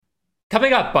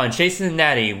Coming up on Chasing the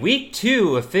Natty, week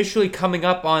 2 officially coming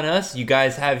up on us. You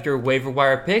guys have your waiver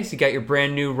wire picks, you got your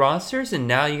brand new rosters, and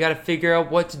now you got to figure out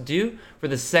what to do for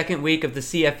the second week of the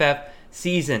CFF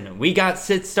season. We got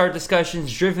sit-start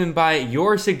discussions driven by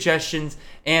your suggestions,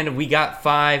 and we got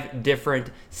 5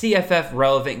 different CFF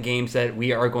relevant games that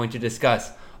we are going to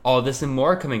discuss. All this and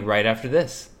more coming right after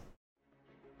this.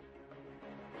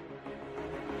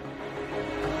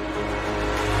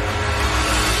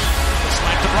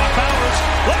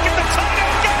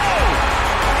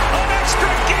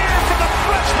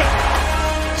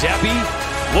 Zappy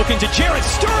looking to Jared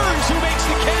Stearns, who makes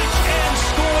the catch and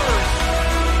scores.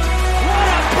 What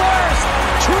a burst!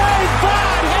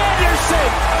 Trayvon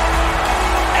Henderson,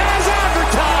 as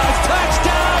advertised,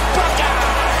 touchdown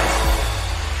Buckeyes!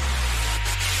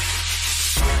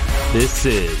 This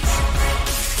is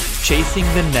Chasing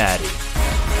the Natty,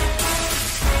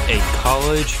 a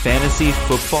college fantasy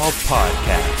football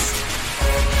podcast.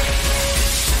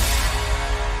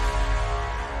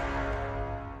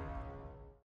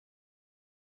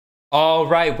 All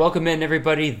right, welcome in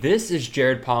everybody. This is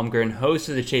Jared Palmgren, host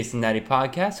of the Chasing Natty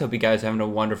podcast. Hope you guys are having a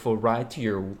wonderful ride to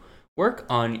your work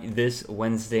on this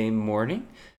Wednesday morning.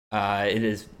 It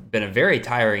has been a very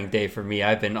tiring day for me.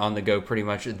 I've been on the go pretty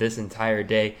much this entire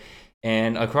day.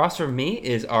 And across from me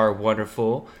is our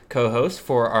wonderful co-host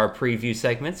for our preview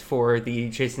segments for the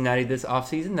Chasing Natty this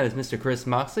offseason. That is Mr. Chris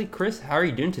Moxley. Chris, how are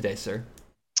you doing today, sir?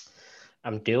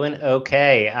 I'm doing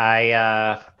okay.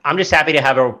 I'm just happy to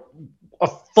have a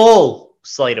full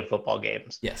slate of football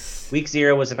games. Yes. Week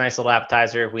 0 was a nice little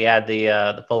appetizer. We had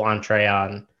the full entree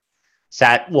on we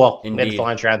had the full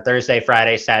entree on Thursday,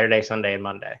 Friday, Saturday, Sunday, and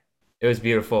Monday. It was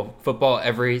beautiful. Football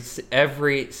every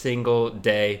single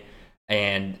day,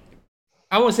 and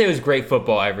I won't say it was great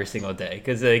football every single day,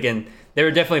 because again, there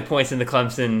were definitely points in the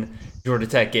Clemson Georgia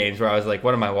Tech games where I was like,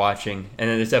 what am I watching? And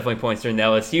then there's definitely points during the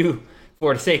LSU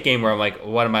Florida State game where I'm like,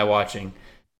 what am I watching?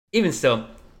 Even still,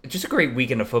 just a great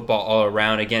weekend of football all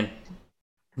around. Again,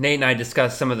 Nate and I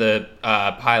discussed some of the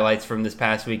highlights from this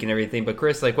past week and everything. But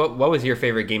Chris, what was your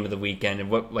favorite game of the weekend,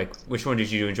 and which one did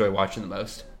you enjoy watching the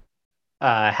most?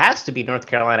 Has to be North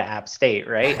Carolina App State,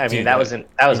 right? I mean, that was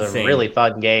a really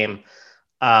fun game.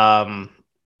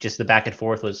 Just the back and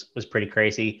forth was pretty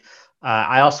crazy.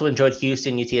 I also enjoyed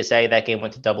Houston UTSA. That game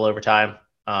went to double overtime.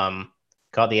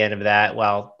 Caught the end of that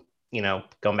while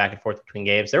going back and forth between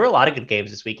games. There were a lot of good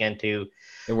games this weekend too.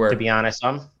 To be honest,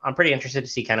 I'm pretty interested to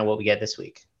see kind of what we get this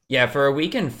week. Yeah, for a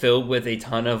weekend filled with a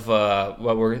ton of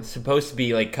what were supposed to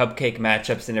be like cupcake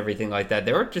matchups and everything like that,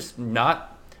 there were just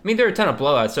not. I mean, there were a ton of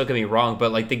blowouts. Don't get me wrong,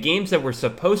 but like the games that were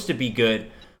supposed to be good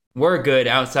were good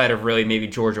outside of really maybe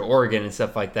Georgia, Oregon, and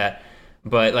stuff like that.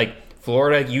 But like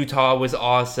Florida, Utah was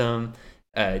awesome.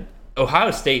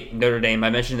 Ohio State, Notre Dame. I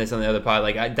mentioned this on the other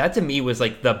pod. That to me was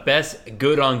like the best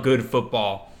good on good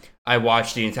football I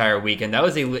watched the entire weekend.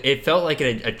 It felt like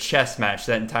a chess match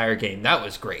that entire game. That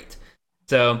was great.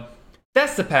 So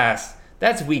that's the past.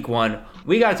 That's week 1.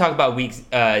 We got to talk about week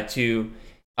 2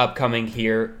 upcoming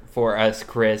here for us,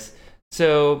 Chris.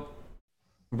 So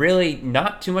really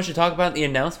not too much to talk about in the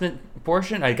announcement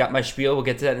portion. I got my spiel. We'll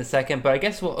get to that in a second. But I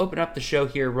guess we'll open up the show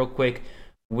here real quick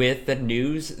with the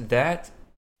news that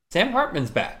Sam Hartman's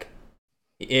back.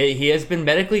 He has been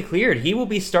medically cleared. He will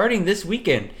be starting this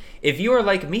weekend. If you are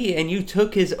like me and you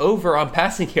took his over on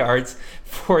passing yards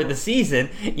for the season,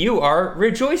 you are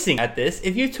rejoicing at this.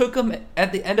 If you took him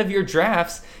at the end of your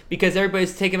drafts because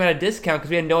everybody's taking him at a discount because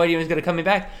we had no idea he was going to come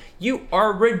back, you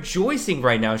are rejoicing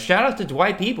right now. Shout out to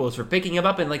Dwight Peoples for picking him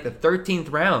up in like the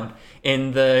 13th round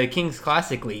in the Kings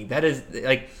Classic League. That is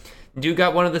like, dude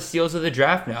got one of the steals of the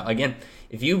draft now. Again,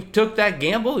 if you took that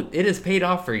gamble, it has paid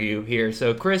off for you here.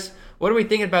 So, Chris, what are we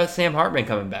thinking about Sam Hartman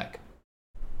coming back?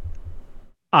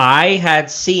 I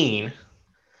had seen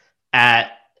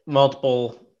at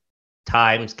multiple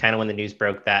times, kind of when the news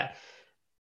broke, that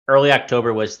early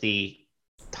October was the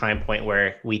time point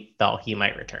where we thought he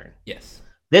might return. Yes.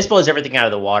 This blows everything out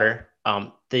of the water.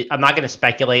 I'm not going to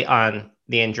speculate on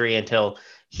the injury until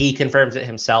he confirms it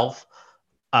himself.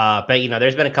 But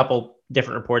there's been a couple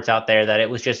different reports out there that it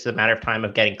was just a matter of time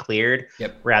of getting cleared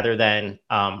rather than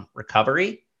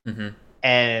recovery. Mm-hmm.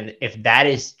 And if that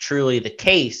is truly the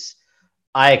case,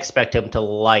 I expect him to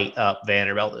light up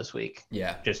Vanderbilt this week.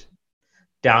 Yeah. Just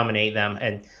dominate them.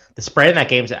 And the spread in that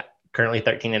game is currently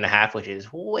 13.5, which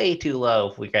is way too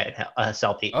low if we get a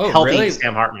healthy really?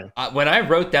 Sam Hartman. When I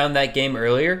wrote down that game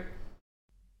earlier,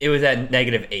 it was at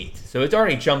 -8. So it's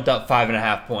already jumped up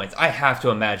 5.5 points. I have to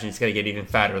imagine it's going to get even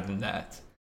fatter than that.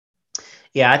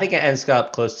 Yeah, I think it ends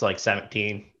up close to like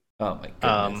 17. Oh, my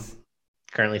goodness.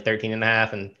 Currently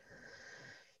 13.5. And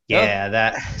Yeah,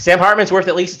 that Sam Hartman's worth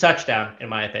at least a touchdown, in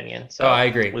my opinion. So I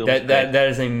agree. That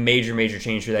is a major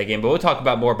change for that game. But we'll talk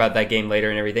more about that game later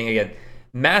and everything. Again,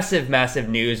 massive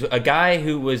news. A guy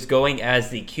who was going as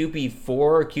the QB4,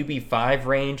 QB5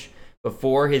 range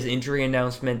before his injury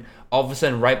announcement, all of a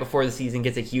sudden, right before the season,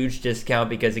 gets a huge discount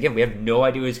because, again, we have no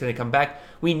idea who's going to come back.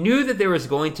 We knew that there was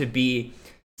going to be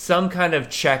some kind of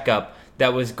checkup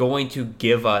that was going to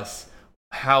give us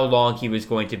how long he was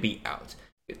going to be out.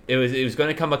 It was going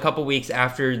to come a couple weeks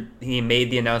after he made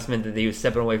the announcement that he was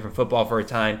stepping away from football for a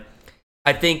time.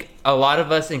 I think a lot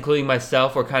of us, including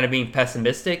myself, were kind of being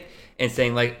pessimistic and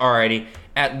saying, like, alrighty,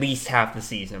 at least half the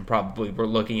season probably we're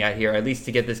looking at here, at least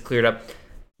to get this cleared up.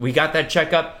 We got that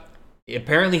checkup.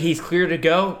 Apparently he's clear to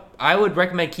go. I would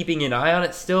recommend keeping an eye on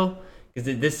it still,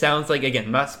 because this sounds like, again,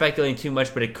 I'm not speculating too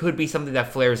much, but it could be something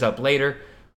that flares up later.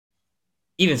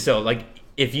 Even so, like,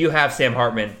 if you have Sam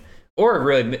Hartman,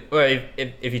 or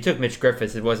if you took Mitch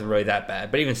Griffiths, it wasn't really that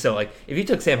bad. But even so, like, if you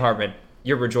took Sam Hartman,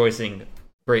 you're rejoicing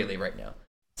greatly right now.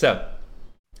 So,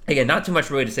 again, not too much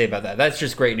really to say about that. That's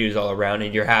just great news all around,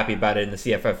 and you're happy about it in the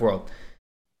CFF world.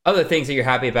 Other things that you're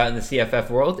happy about in the CFF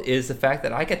world is the fact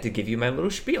that I get to give you my little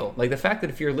spiel. Like the fact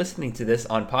that if you're listening to this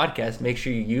on podcast, make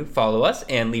sure you follow us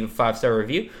and leave a 5-star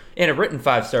review and a written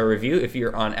 5-star review if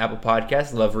you're on Apple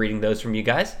Podcasts. Love reading those from you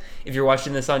guys. If you're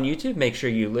watching this on YouTube, make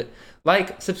sure you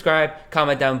like, subscribe,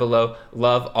 comment down below.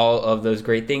 Love all of those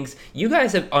great things. You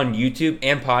guys on YouTube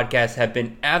and podcasts have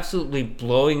been absolutely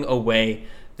blowing away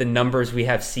the numbers we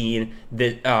have seen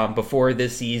that before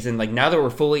this season. Like, now that we're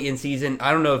fully in season,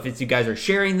 I don't know if it's you guys are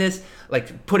sharing this,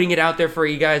 like putting it out there for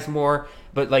you guys more,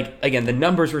 but like, again, the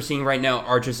numbers we're seeing right now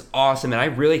are just awesome, and I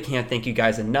really can't thank you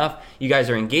guys enough. You guys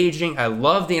are engaging. I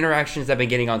love the interactions I've been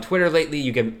getting on Twitter lately.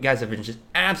 You guys have been just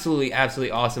absolutely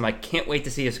awesome. I can't wait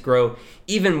to see us grow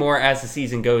even more as the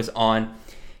season goes on.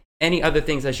 Any other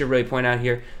things I should really point out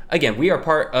here? Again, we are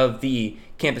part of the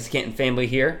Campus Canton family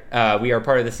here. We are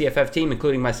part of the CFF team,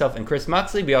 including myself and Chris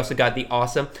Moxley. We also got the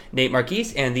awesome Nate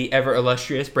Marquise and the ever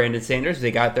illustrious Brandon Sanders.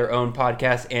 They got their own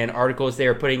podcast and articles they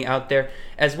are putting out there,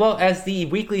 as well as the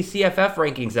weekly CFF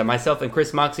rankings that myself and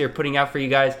Chris Moxley are putting out for you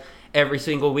guys every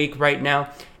single week right now,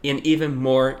 and even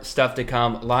more stuff to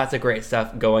come. Lots of great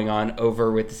stuff going on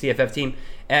over with the CFF team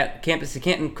at Campus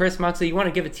Canton. Chris Moxley, you want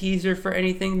to give a teaser for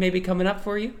anything maybe coming up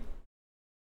for you?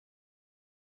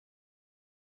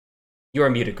 You are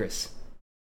muted, Chris.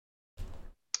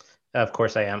 Of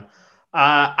course I am.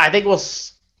 I think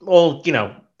we'll,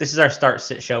 this is our start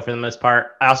sit show for the most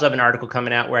part. I also have an article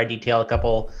coming out where I detail a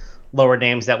couple lower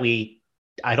names that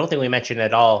I don't think we mentioned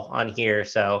at all on here.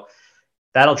 So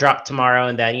that'll drop tomorrow.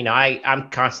 And then, I'm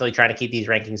constantly trying to keep these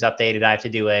rankings updated. I have to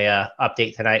do a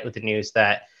update tonight with the news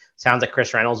that sounds like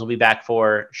Chris Reynolds will be back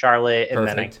for Charlotte. And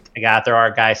Perfect. then I got to throw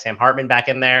our guy Sam Hartman back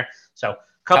in there. So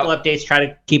couple updates, try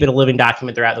to keep it a living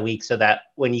document throughout the week so that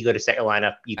when you go to set your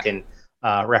lineup, you can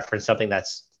reference something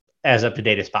that's as up to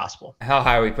date as possible. How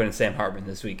high are we putting Sam Hartman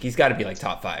this week? He's got to be like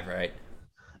top 5, right?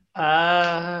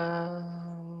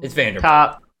 It's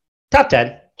Vanderbilt. Top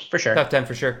 10 for sure. Top 10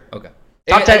 for sure. Okay.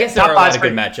 Top 10. I guess there are a lot of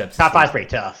good matchups. Top 5 is pretty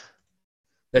tough.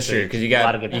 That's true, because you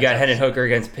got Hendon Hooker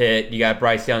against Pitt. You got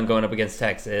Bryce Young going up against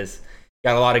Texas. You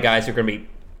got a lot of guys who are going to be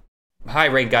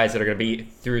high-ranked guys that are going to be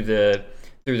through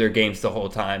their games the whole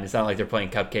time. It's not like they're playing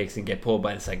cupcakes and get pulled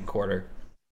by the second quarter.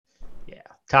 Yeah.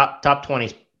 Top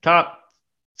 20, top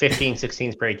 15, 16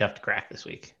 is pretty tough to crack this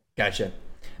week. Gotcha.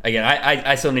 Again,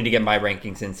 I still need to get my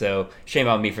rankings in, so shame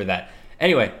on me for that.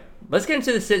 Anyway, let's get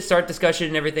into the sit-start discussion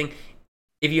and everything.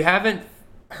 If you haven't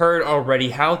heard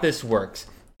already how this works,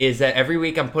 is that every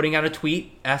week I'm putting out a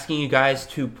tweet asking you guys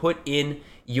to put in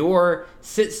your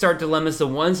sit-start dilemmas, the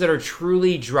ones that are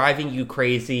truly driving you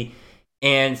crazy.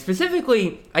 And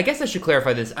specifically, I guess I should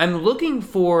clarify this. I'm looking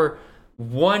for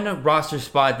one roster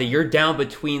spot that you're down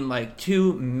between like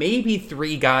 2, maybe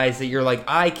 3 guys that you're like,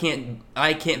 I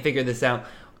can't figure this out.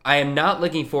 I am not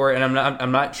looking for it, and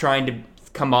I'm not trying to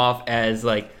come off as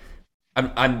like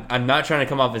I'm not trying to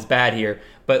come off as bad here,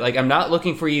 but like I'm not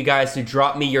looking for you guys to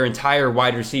drop me your entire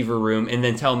wide receiver room and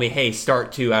then tell me, hey,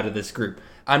 start 2 out of this group.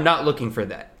 I'm not looking for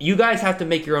that. You guys have to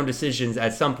make your own decisions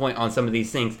at some point on some of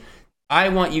these things. I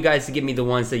want you guys to give me the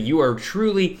ones that you are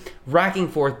truly racking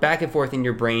forth, back and forth in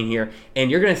your brain here.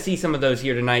 And you're going to see some of those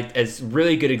here tonight as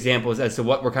really good examples as to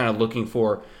what we're kind of looking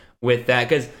for with that.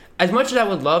 Because as much as I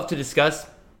would love to discuss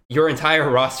your entire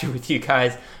roster with you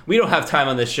guys, we don't have time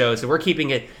on this show. So we're keeping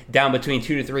it down between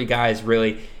 2 to 3 guys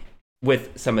really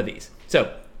with some of these.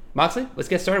 So Moxley, let's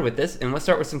get started with this. And let's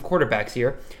start with some quarterbacks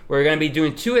here. We're going to be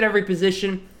doing 2 at every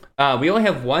position. We only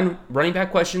have 1 running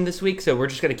back question this week, so we're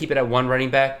just going to keep it at 1 running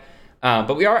back.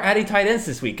 But we are adding tight ends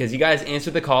this week because you guys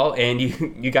answered the call and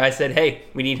you guys said, hey,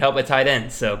 we need help at tight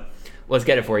end. So let's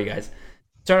get it for you guys.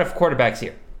 Start off quarterbacks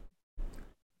here.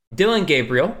 Dylan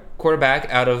Gabriel, quarterback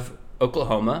out of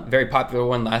Oklahoma. Very popular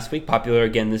one last week, popular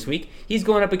again this week. He's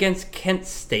going up against Kent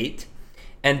State.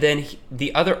 And then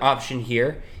the other option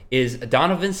here is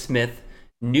Donovan Smith,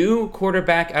 new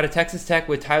quarterback out of Texas Tech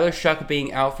with Tyler Shuck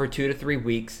being out for 2 to 3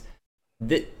 weeks.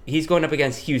 He's going up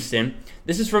against Houston.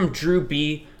 This is from Drew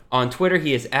B. on Twitter.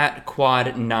 He is at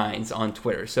Quad9s on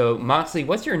Twitter. So, Moxley,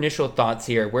 what's your initial thoughts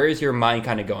here? Where is your mind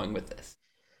kind of going with this?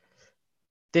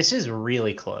 This is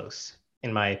really close,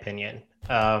 in my opinion.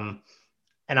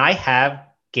 And I have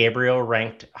Gabriel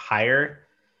ranked higher,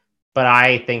 but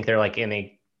I think they're like in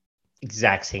a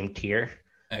exact same tier.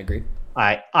 I agree.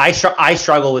 I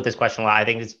struggle with this question a lot. I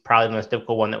think it's probably the most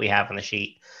difficult one that we have on the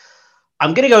sheet.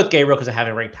 I'm going to go with Gabriel because I have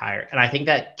it ranked higher. And I think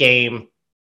that game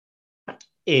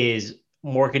is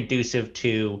more conducive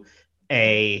to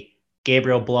a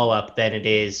Gabriel blow up than it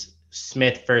is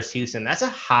Smith versus Houston. That's a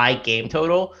high game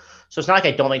total. So it's not like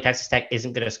I don't think Texas Tech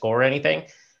isn't going to score anything.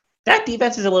 That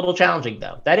defense is a little challenging,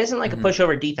 though. That isn't like a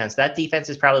pushover defense. That defense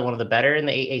is probably one of the better in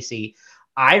the AAC.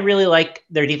 I really like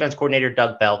their defense coordinator,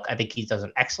 Doug Belk. I think he does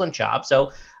an excellent job.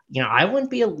 So, I wouldn't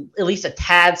be at least a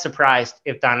tad surprised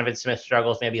if Donovan Smith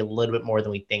struggles maybe a little bit more than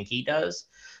we think he does.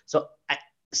 So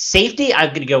safety, I'm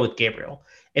going to go with Gabriel.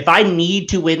 If I need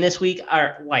to win this week,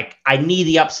 or like I need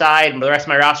the upside and the rest of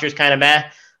my roster is kind of meh,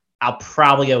 I'll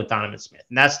probably go with Donovan Smith.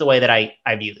 And that's the way that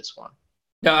I view this one.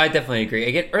 No, I definitely agree.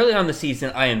 Again, early on in the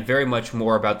season, I am very much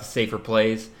more about the safer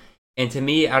plays. And to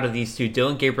me, out of these two,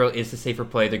 Dylan Gabriel is the safer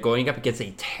play. They're going up against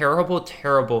a terrible,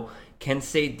 terrible Kent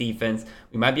State defense.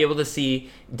 We might be able to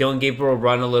see Dylan Gabriel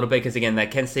run a little bit because, again,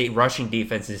 that Kent State rushing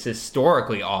defense is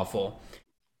historically awful.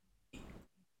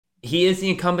 He is the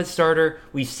incumbent starter.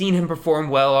 We've seen him perform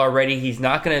well already. He's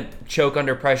not going to choke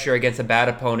under pressure against a bad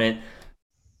opponent.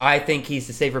 I think he's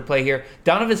the safer play here.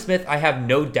 Donovan Smith, I have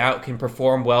no doubt, can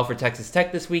perform well for Texas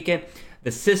Tech this weekend.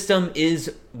 The system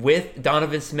is with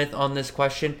Donovan Smith on this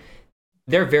question.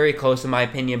 They're very close in my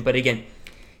opinion. But again,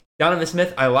 Donovan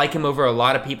Smith, I like him over a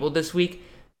lot of people this week.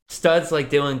 Studs like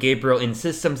Dylan Gabriel in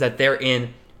systems that they're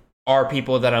in are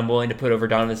people that I'm willing to put over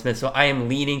Donovan Smith. So I am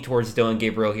leaning towards Dylan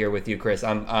Gabriel here with you, Chris.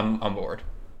 I'm on board.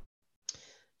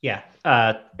 Yeah.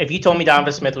 If you told me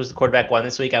Donovan Smith was the quarterback one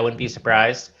this week, I wouldn't be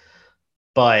surprised.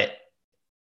 But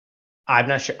I'm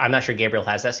not sure Gabriel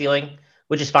has that ceiling,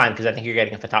 which is fine because I think you're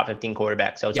getting a top 15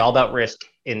 quarterback. So it's all about risk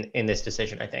in this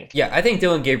decision, I think. Yeah, I think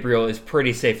Dylan Gabriel is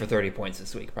pretty safe for 30 points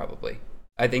this week, probably.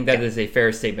 I think that is a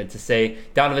fair statement to say.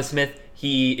 Donovan Smith,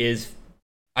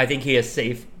 I think he is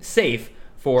safe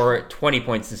for 20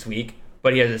 points this week,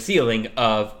 but he has a ceiling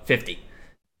of 50.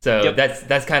 So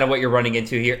that's kind of what you're running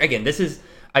into here. Again,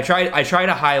 I try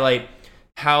to highlight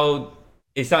how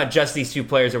it's not just these two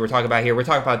players that we're talking about here. We're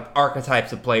talking about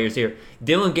archetypes of players here.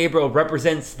 Dylan Gabriel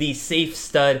represents the safe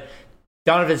stud.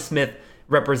 Donovan Smith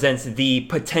represents the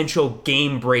potential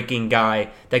game-breaking guy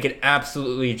that could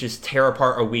absolutely just tear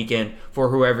apart a weekend for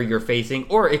whoever you're facing,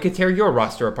 or it could tear your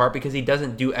roster apart because he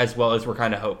doesn't do as well as we're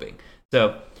kind of hoping.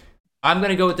 So I'm going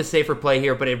to go with the safer play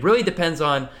here, but it really depends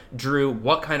on, Drew,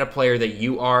 what kind of player that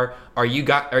you are. Are you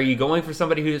going for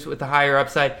somebody who's with the higher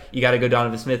upside? You got to go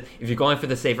Donovan Smith. If you're going for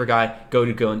the safer guy, go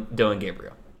to Dylan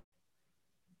Gabriel.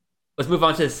 Let's move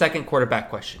on to the second quarterback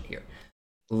question here.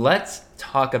 Let's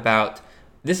talk about,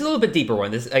 this is a little bit deeper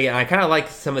one. This, again, I kind of like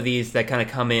some of these that kind of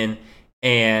come in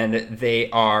and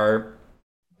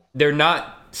they're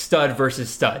not stud versus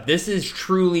stud. This is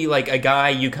truly like a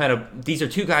guy these are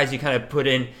two guys you kind of put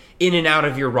in and out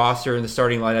of your roster in the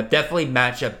starting lineup. Definitely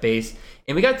matchup based.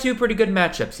 And we got two pretty good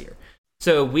matchups here.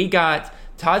 So we got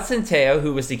Todd Centeio,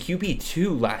 who was the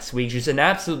QB2 last week, just an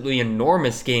absolutely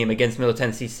enormous game against Middle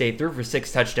Tennessee State, threw for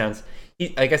 6 touchdowns.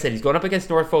 Like I said, he's going up against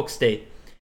Norfolk State.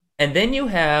 And then you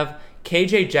have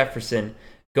KJ Jefferson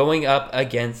going up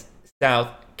against South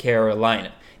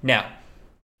Carolina. Now,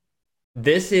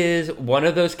 this is one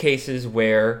of those cases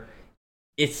where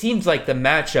it seems like the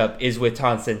matchup is with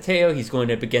Todd Centeio. He's going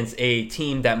up against a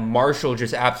team that Marshall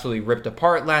just absolutely ripped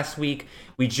apart last week.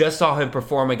 We just saw him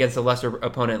perform against a lesser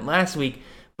opponent last week,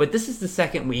 but this is the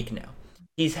second week now.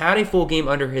 He's had a full game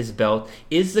under his belt.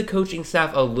 Is the coaching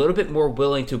staff a little bit more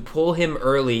willing to pull him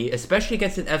early, especially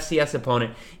against an FCS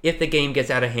opponent, if the game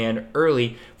gets out of hand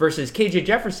early, versus KJ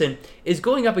Jefferson is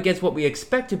going up against what we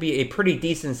expect to be a pretty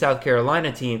decent South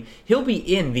Carolina team. He'll be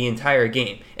in the entire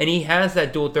game, and he has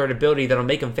that dual threat ability that'll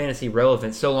make him fantasy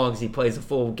relevant so long as he plays a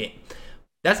full game.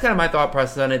 That's kind of my thought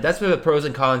process on it. That's where the pros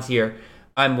and cons here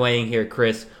I'm weighing here.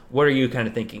 Chris, what are you kind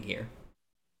of thinking here?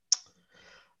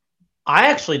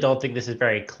 I actually don't think this is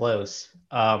very close.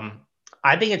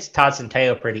 I think it's Todd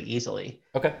Centeio pretty easily.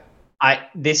 Okay.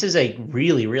 This is a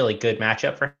really, really good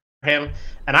matchup for him.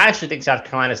 And I actually think South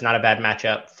Carolina is not a bad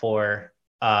matchup for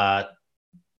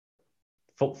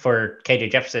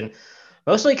KJ Jefferson,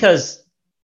 mostly because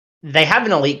they have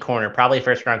an elite corner, probably a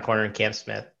first-round corner in Cam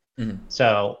Smith. Mm-hmm.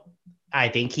 So I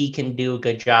think he can do a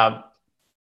good job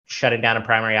shutting down a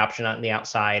primary option on the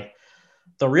outside.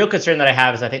 The real concern that I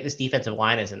have is I think this defensive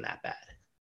line isn't that bad.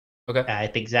 Okay. I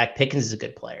think Zach Pickens is a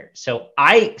good player. So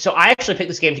I actually picked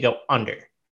this game to go under.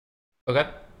 Okay.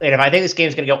 And if I think this game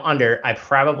is going to go under, I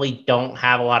probably don't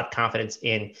have a lot of confidence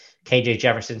in KJ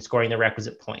Jefferson scoring the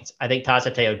requisite points. I think Todd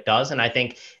Centeio does, and I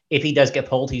think if he does get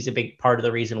pulled, he's a big part of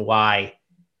the reason why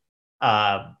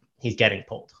he's getting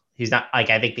pulled. He's not like,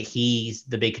 I think that he's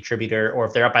the big contributor, or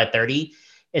if they're up by 30,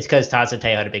 it's because Todd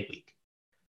Centeio had a big week.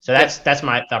 So that's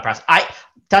my thought process.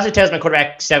 Todd Centeio is my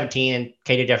quarterback 17, and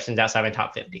KJ Jefferson's outside my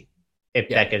top 50, if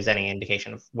that gives any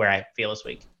indication of where I feel this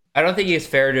week. I don't think it's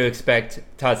fair to expect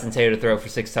Todd Centeio to throw for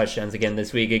 6 touchdowns again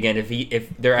this week. Again,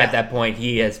 if they're at that point,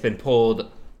 he has been pulled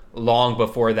long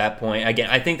before that point. Again,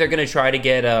 I think they're going to try to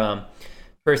get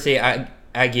Percy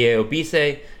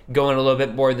Agie-Obise going a little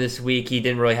bit more this week. He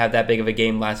didn't really have that big of a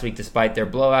game last week despite their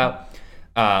blowout.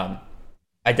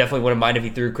 I definitely wouldn't mind if he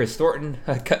threw Chris Thornton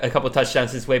a couple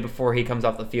touchdowns this way before he comes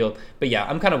off the field. But yeah,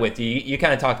 I'm kind of with you. You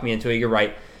kind of talked me into it. You're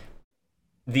right.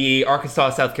 The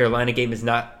Arkansas-South Carolina game is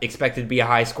not expected to be a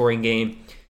high-scoring game.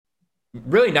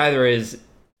 Really, neither is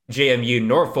JMU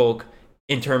Norfolk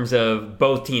in terms of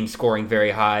both teams scoring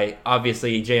very high.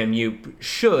 Obviously, JMU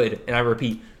should, and I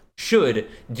repeat, should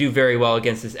do very well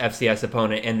against this FCS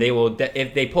opponent, and they will.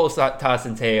 If they pull Todd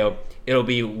Centeio, it'll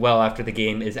be well after the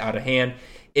game is out of hand.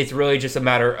 It's really just a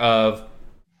matter of,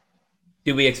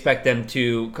 do we expect them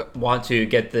to want to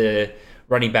get the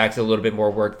running backs a little bit more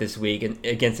work this week and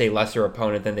against a lesser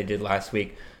opponent than they did last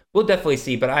week? We'll definitely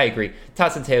see, but I agree.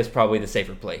 Todd Centeio is probably the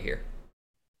safer play here.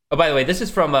 Oh, by the way, this is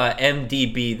from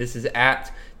MDB. This is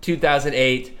at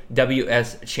 2008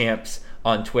 WS Champs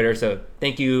on Twitter. So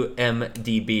thank you,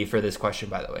 MDB, for this question,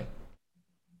 by the way.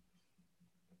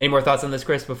 Any more thoughts on this,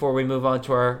 Chris, before we move on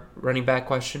to our running back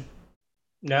question?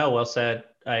 No, well said.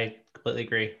 I completely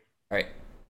agree. All right.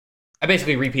 I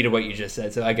basically repeated what you just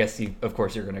said, so I guess of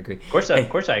course you're going to agree. Of course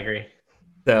I agree.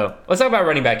 So let's talk about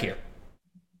running back here.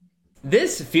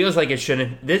 This feels like it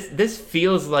shouldn't. This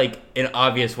feels like an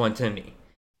obvious one to me,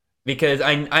 because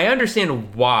I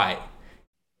understand why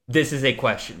this is a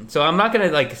question. So I'm not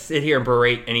going to sit here and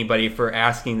berate anybody for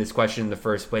asking this question in the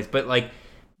first place. But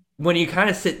when you kind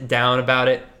of sit down about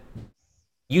it,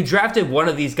 you drafted one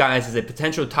of these guys as a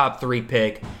potential top 3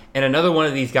 pick, and another one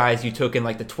of these guys you took in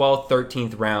the 12th,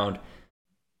 13th round.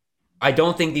 I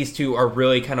don't think these two are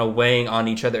really kind of weighing on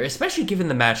each other, especially given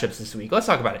the matchups this week. Let's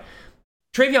talk about it.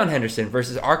 TreVeyon Henderson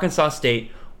versus Arkansas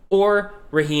State, or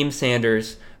Raheem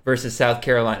Sanders versus South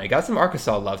Carolina. Got some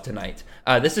Arkansas love tonight.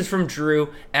 This is from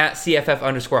Drew at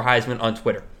CFF_Heisman on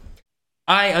Twitter.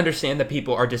 I understand that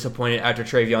people are disappointed after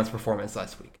TreVeyon's performance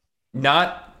last week.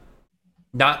 Not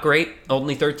great.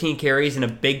 Only 13 carries in a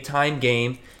big-time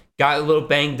game. Got a little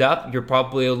banged up. You're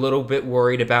probably a little bit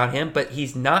worried about him, but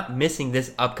he's not missing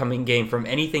this upcoming game from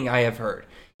anything I have heard.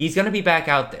 He's going to be back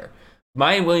out there.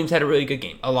 Mayan Williams had a really good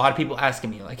game. A lot of people asking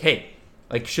me, hey,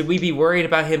 should we be worried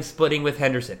about him splitting with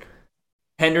Henderson?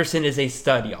 Henderson is a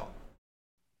stud, y'all.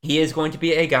 He is going to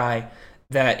be a guy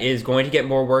that is going to get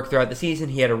more work throughout the season.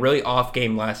 He had a really off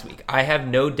game last week. I have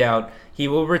no doubt he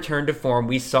will return to form.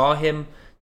 We saw him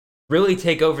really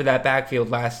take over that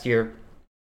backfield last year.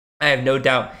 I have no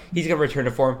doubt he's going to return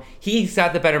to form. He's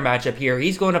got the better matchup here.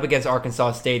 He's going up against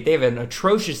Arkansas State. They have an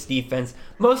atrocious defense,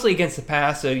 mostly against the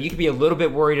pass, so you could be a little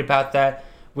bit worried about that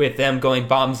with them going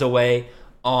bombs away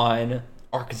on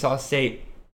Arkansas State.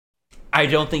 I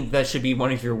don't think that should be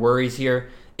one of your worries here.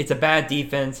 It's a bad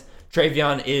defense.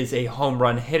 TreVeyon is a home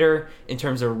run hitter in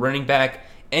terms of running back.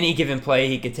 Any given play,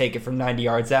 he could take it from 90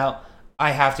 yards out. I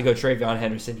have to go TreVeyon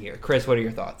Henderson here. Chris, what are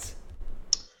your thoughts?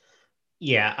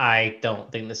 Yeah, I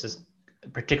don't think this is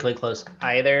particularly close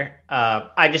either.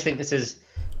 I just think this is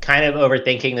kind of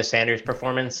overthinking the Sanders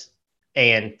performance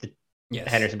and the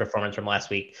Henderson performance from last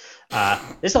week.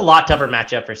 This is a lot tougher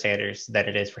matchup for Sanders than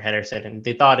it is for Henderson. And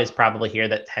the thought is probably here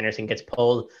that Henderson gets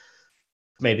pulled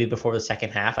maybe before the second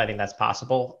half. I think that's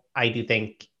possible. I do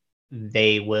think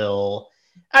they will.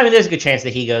 I mean, there's a good chance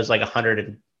that he goes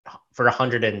 100 for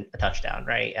 100 and a touchdown,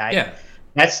 right?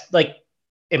 That's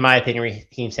in my opinion,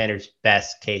 Raheem Sanders'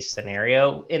 best case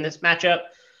scenario in this matchup.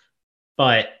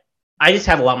 But I just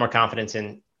have a lot more confidence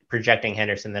in projecting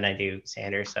Henderson than I do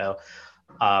Sanders. So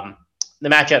the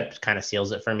matchup kind of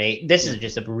seals it for me. This is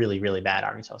just a really, really bad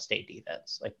Arkansas State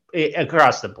defense,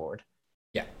 across the board.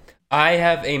 Yeah. I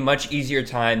have a much easier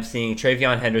time seeing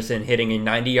Travion Henderson hitting a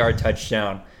 90-yard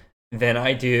touchdown than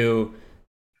I do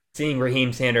seeing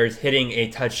Raheem Sanders hitting a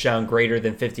touchdown greater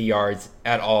than 50 yards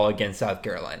at all against South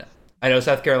Carolina. I know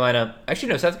South Carolina's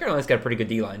got a pretty good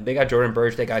D-line. They got Jordan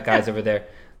Burch, they got guys over there.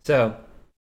 So,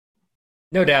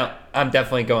 no doubt, I'm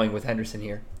definitely going with Henderson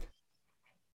here.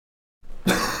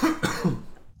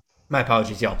 My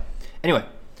apologies, y'all. Anyway,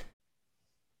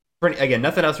 again,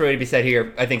 nothing else really to be said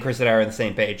here. I think Chris and I are on the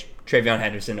same page. Travion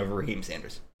Henderson over Raheem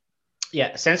Sanders.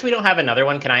 Yeah, since we don't have another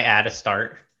one, can I add a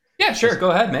start? Yeah, sure.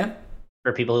 Go ahead, man.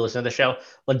 For people who listen to the show.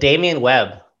 Well, Damian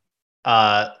Webb,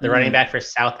 the running back for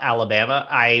South Alabama,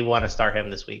 I want to start him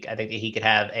this week. I think that he could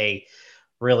have a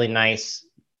really nice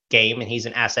game, and he's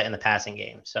an asset in the passing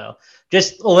game. So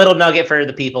just a little nugget for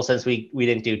the people since we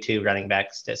didn't do 2 running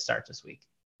backs to start this week.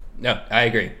 No, I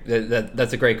agree.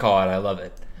 That's a great call out. I love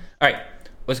it. All right,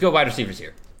 let's go wide receivers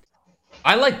here.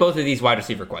 I like both of these wide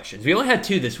receiver questions. We only had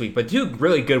 2 this week, but 2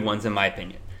 really good ones in my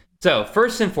opinion. So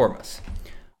first and foremost,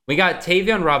 we got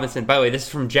Tavion Robinson. By the way, this is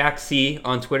from Jack C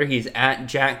on Twitter. He's at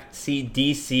Jack C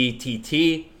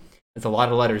DCTT. That's a lot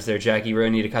of letters there, Jack. You really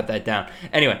need to cut that down.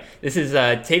 Anyway, this is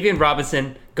Tavion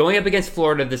Robinson going up against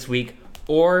Florida this week,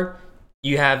 or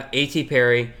you have A.T.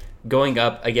 Perry going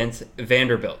up against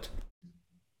Vanderbilt.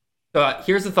 So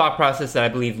here's the thought process that I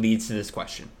believe leads to this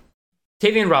question.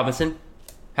 Tavion Robinson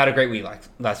had a great week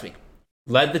last week.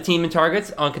 Led the team in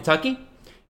targets on Kentucky.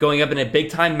 Going up in a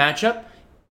big-time matchup.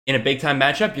 In a big-time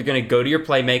matchup, you're going to go to your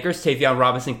playmakers. Tavion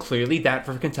Robinson, clearly that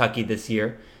for Kentucky this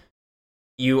year.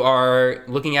 You are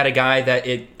looking at a guy that,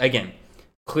 again,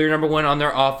 clear number 1 on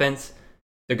their offense.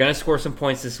 They're going to score some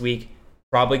points this week.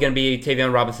 Probably going to be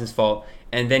Tavion Robinson's fault.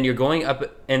 And then you're going up,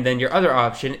 and then your other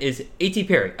option is A.T.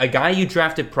 Perry, a guy you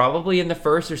drafted probably in the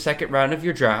first or second round of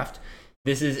your draft.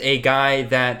 This is a guy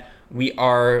that we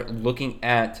are looking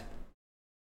at.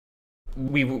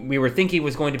 We were thinking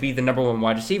was going to be the number 1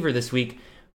 wide receiver this week,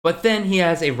 but then he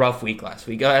has a rough week last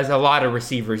week. As a lot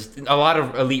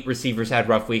of elite receivers had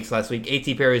rough weeks last week.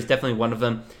 A.T. Perry is definitely one of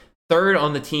them. 3rd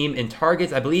on the team in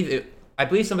targets. I believe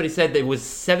somebody said that it was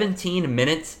 17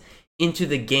 minutes into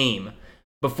the game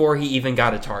before he even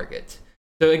got a target.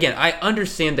 So again, I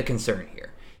understand the concern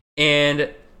here.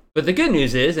 But the good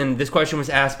news is, and this question was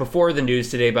asked before the news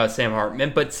today about Sam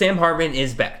Hartman, but Sam Hartman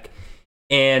is back.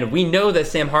 And we know that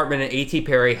Sam Hartman and A.T.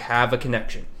 Perry have a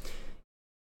connection.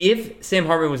 If Sam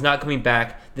Hartman was not coming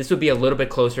back, this would be a little bit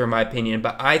closer in my opinion,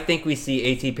 but I think we see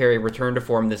A.T. Perry return to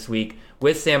form this week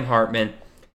with Sam Hartman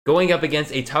going up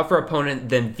against a tougher opponent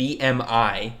than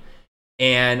VMI.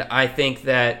 And I think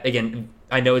that, again,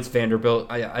 I know it's Vanderbilt.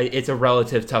 It's a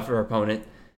relative tougher opponent.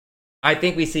 I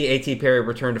think we see A.T. Perry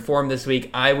return to form this week.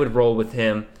 I would roll with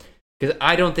him because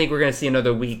I don't think we're going to see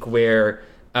another week where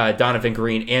Donovan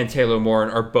Green and Taylor Moore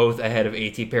are both ahead of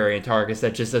A.T. Perry in targets.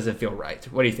 That just doesn't feel right.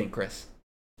 What do you think, Chris?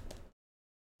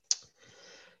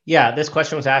 Yeah, this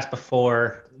question was asked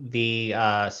before the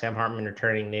Sam Hartman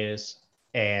returning news,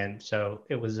 and so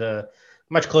it was a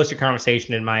much closer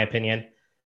conversation in my opinion.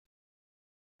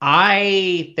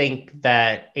 I think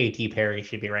that A.T. Perry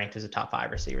should be ranked as a top 5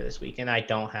 receiver this week, and I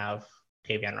don't have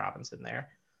Tavion Robinson there.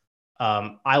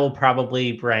 I will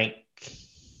probably rank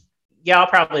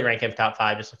him top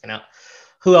 5, just looking at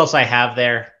who else I have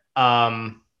there.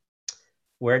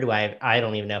 Where do I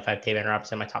don't even know if I have Tavion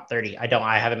Robinson in my top 30. I don't.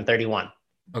 I have him 31.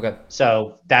 Okay.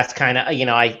 So that's kind of, I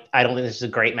don't think this is a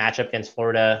great matchup against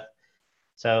Florida.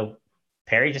 So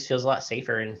Perry just feels a lot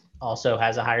safer and also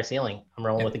has a higher ceiling. I'm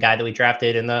rolling with the guy that we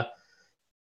drafted in the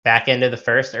back end of the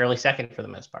first, early second for the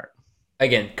most part.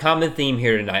 Again, common theme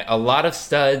here tonight. A lot of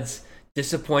studs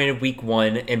disappointed week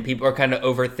 1, and people are kind of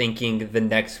overthinking the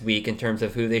next week in terms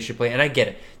of who they should play. And I get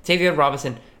it. Tavion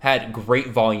Robinson had great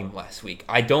volume last week.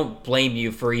 I don't blame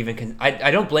you for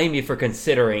I don't blame you for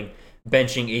considering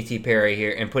benching A.T. Perry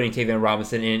here and putting Tavion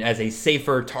Robinson in as a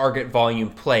safer target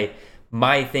volume play.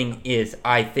 My thing is,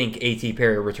 I think A.T.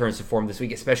 Perry returns to form this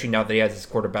week, especially now that he has his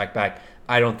quarterback back.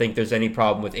 I don't think there's any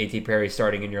problem with A.T. Perry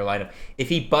starting in your lineup. If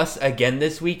he busts again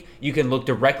this week, you can look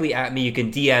directly at me, you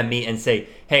can DM me and say,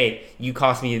 hey, you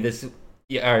cost me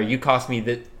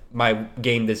my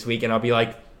game this week, and I'll be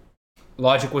like,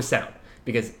 logic was sound,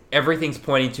 because everything's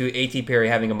pointing to A.T. Perry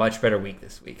having a much better week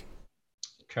this week.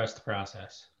 Trust the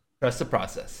process. Trust the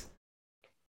process.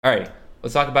 All right,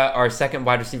 let's talk about our second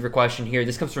wide receiver question here.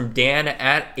 This comes from Dan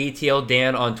at ATL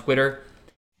Dan on Twitter.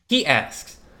 He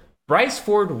asks, Bryce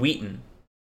Ford Wheaton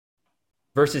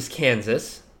versus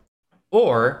Kansas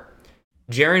or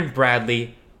Jaron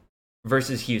Bradley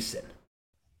versus Houston?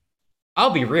 I'll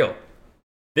be real.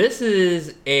 This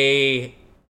is a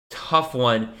tough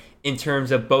one in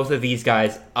terms of both of these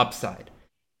guys' upside.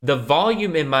 The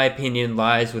volume, in my opinion,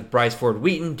 lies with Bryce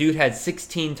Ford-Wheaton. Dude had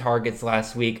 16 targets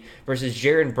last week versus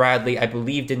Jaron Bradley, I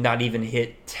believe, did not even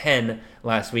hit 10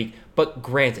 last week. But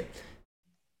granted,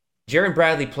 Jaron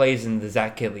Bradley plays in the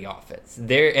Zach Kittley offense.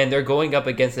 They're going up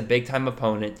against a big-time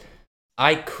opponent.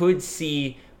 I could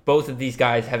see both of these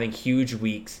guys having huge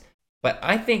weeks, but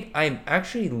I think I'm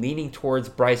actually leaning towards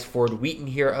Bryce Ford-Wheaton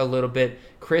here a little bit.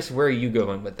 Chris, where are you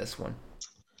going with this one?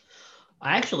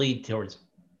 I actually lean towards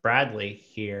Bradley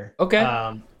here. Okay.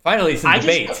 Finally, some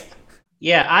debate.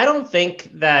 I don't think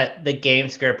that the game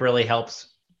script really helps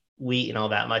Wheaton all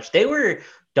that much. They were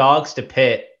dogs to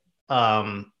Pitt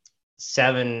 7.5,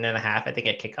 I think,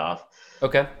 at kickoff.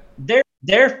 Okay.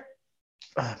 They're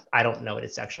I don't know what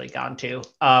it's actually gone to,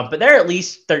 but they're at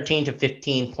least 13 to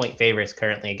 15 point favorites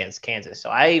currently against Kansas. So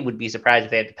I would be surprised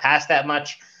if they had to pass that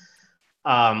much,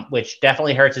 which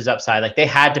definitely hurts his upside. Like, they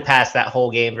had to pass that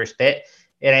whole game versus Pitt.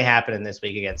 It ain't happening this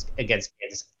week against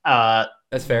Kansas.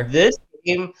 That's fair. This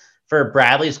game for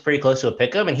Bradley is pretty close to a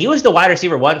pick 'em, and he was the wide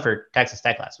receiver 1 for Texas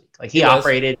Tech last week. Like, he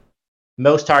operated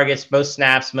most targets, most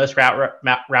snaps, most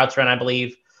routes run, I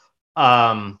believe.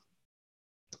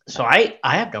 So I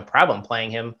have no problem playing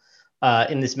him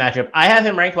in this matchup. I have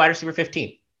him ranked wide receiver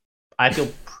 15. I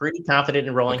feel pretty confident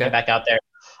in rolling him back out there.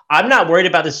 I'm not worried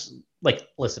about this. Like,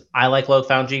 listen, I like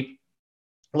Fungi.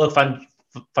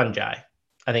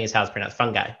 I think it's how it's pronounced.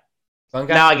 Fungi.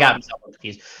 Now I got myself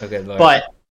confused. Okay, Lord. But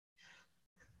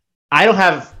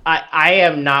I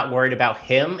am not worried about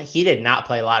him. He did not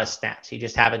play a lot of snaps. He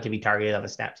just happened to be targeted on the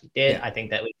snaps he did. Yeah. I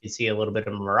think that we could see a little bit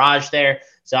of a mirage there.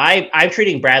 So I'm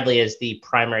treating Bradley as the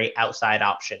primary outside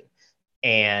option.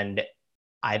 And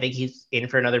I think he's in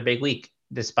for another big week.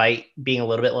 Despite being a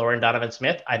little bit lower than Donovan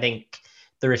Smith, I think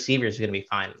the receivers are going to be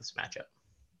fine in this matchup.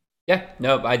 Yeah,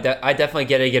 no, I definitely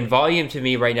get it. Again, volume to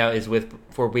me right now is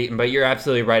for Wheaton, but you're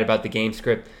absolutely right about the game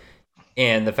script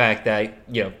and the fact that,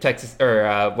 you know, Texas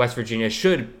or West Virginia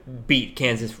should beat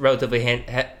Kansas relatively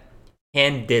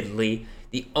handedly.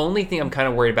 The only thing I'm kind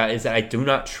of worried about is that I do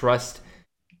not trust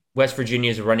West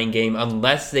Virginia's running game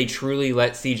unless they truly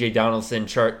let CJ Donaldson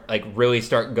really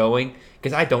start going,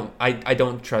 because I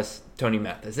don't trust Tony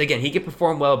Mathis. Again, he could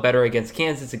perform better against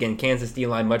Kansas. Again, Kansas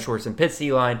D-line much worse than Pitt's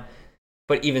D-line.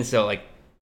 But even so, like,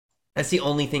 that's the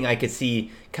only thing I could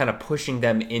see kind of pushing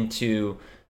them into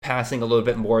passing a little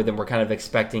bit more than we're kind of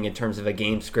expecting in terms of a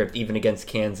game script, even against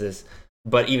Kansas.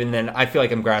 But even then, I feel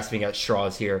like I'm grasping at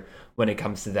straws here when it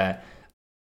comes to that.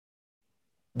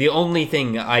 The only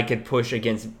thing I could push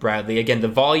against Bradley, again, the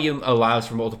volume allows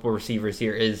for multiple receivers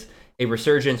here, is a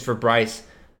resurgence for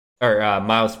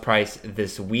Miles Price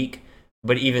this week.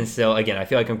 But even still, again, I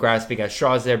feel like I'm grasping at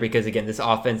straws there because, again, this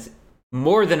offense,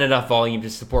 more than enough volume to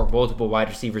support multiple wide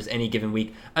receivers any given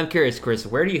week. I'm curious, Chris,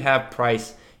 where do you have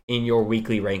Price in your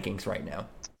weekly rankings right now?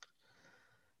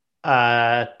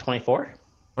 24.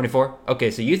 24?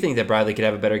 Okay, so you think that Bradley could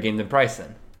have a better game than Price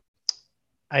then?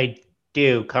 I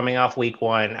do. Coming off week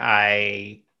 1,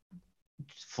 I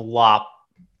flipped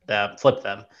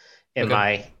them in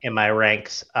my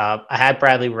ranks. I had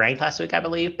Bradley ranked last week, I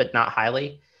believe, but not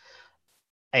highly.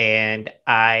 And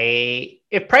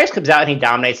if Price comes out and he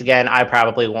dominates again, I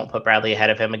probably won't put Bradley ahead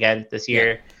of him again this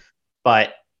year. Yeah.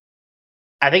 But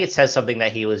I think it says something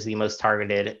that he was the most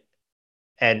targeted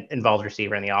and involved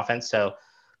receiver in the offense. So,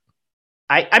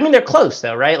 I mean, they're close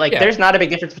though, right? Like, there's not a big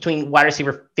difference between wide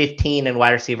receiver 15 and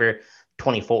wide receiver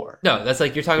 24. No, that's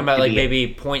like, you're talking about like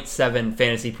maybe 0.7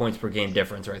 fantasy points per game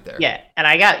difference right there. Yeah, and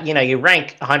I got, you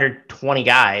rank 120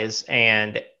 guys,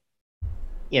 and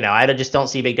I just don't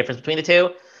see a big difference between the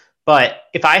two. But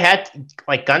if I had,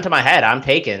 gun to my head, I'm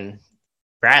taking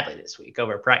Bradley this week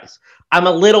over Price. I'm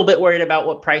a little bit worried about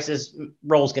what Price's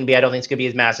role is going to be. I don't think it's going to be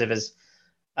as massive as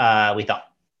we thought.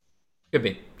 Could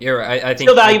be. You're right. I think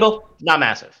still valuable, not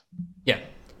massive. Yeah.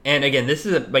 And again, this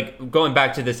is going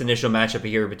back to this initial matchup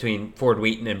here between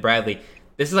Ford-Wheaton and Bradley.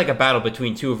 This is like a battle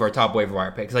between two of our top waiver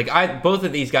wire picks. Both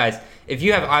of these guys, if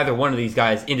you have either one of these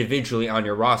guys individually on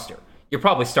your roster, you're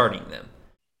probably starting them.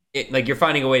 You're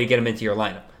finding a way to get them into your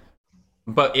lineup.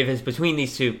 But if it's between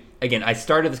these two, again, I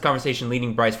started this conversation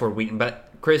leaning Bryce Ford-Wheaton,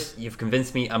 but Chris, you've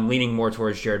convinced me. I'm leaning more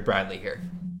towards Jared Bradley here.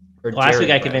 Last week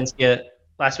I convinced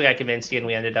you, and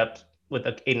we ended up with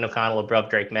Aiden O'Connell above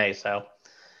Drake May. So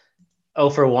 0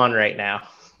 for 1 right now.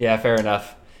 Yeah, fair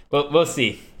enough. Well, we'll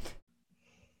see.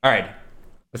 All right,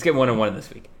 let's get 1-1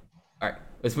 this week. All right,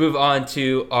 let's move on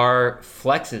to our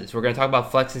flexes. We're going to talk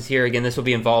about flexes here. Again, this will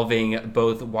be involving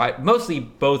mostly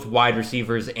both wide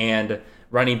receivers and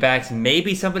running backs.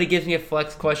 Maybe somebody gives me a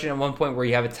flex question at one point where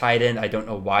you have a tight end. I don't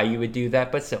know why you would do that,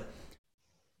 but still.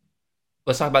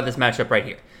 Let's talk about this matchup right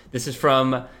here. This is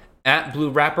from at Blue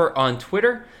Rapper on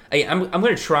Twitter. I'm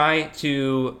going to try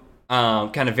to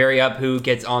kind of vary up who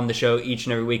gets on the show each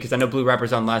and every week, because I know Blue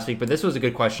Rapper's on last week, but this was a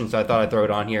good question, so I thought I'd throw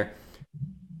it on here.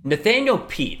 Nathaniel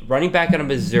Pete, running back out of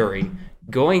Missouri,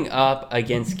 going up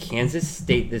against Kansas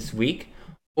State this week,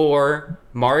 or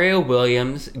Mario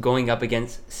Williams going up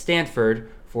against Stanford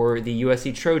for the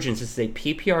USC Trojans. This is a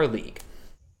PPR league.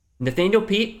 Nathaniel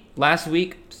Pete last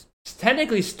week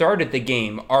technically started the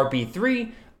game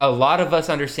RB3. A lot of us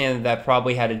understand that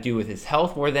probably had to do with his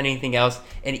health more than anything else,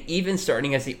 and even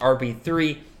starting as the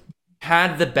RB3,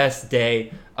 had the best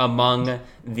day among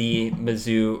the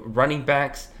Mizzou running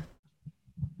backs.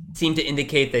 Seemed to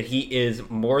indicate that he is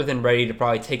more than ready to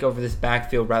probably take over this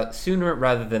backfield sooner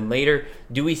rather than later.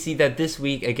 Do we see that this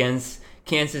week against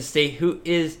Kansas State, who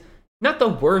is not the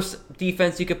worst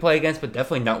defense you could play against, but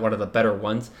definitely not one of the better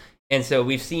ones? And so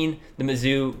we've seen the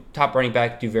Mizzou top running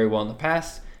back do very well in the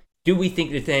past. Do we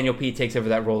think Nathaniel Pete takes over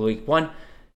that role week 1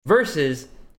 versus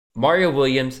Mario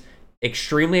Williams,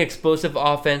 extremely explosive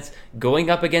offense, going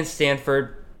up against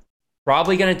Stanford,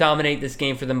 probably going to dominate this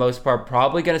game for the most part,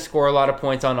 probably going to score a lot of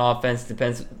points on offense.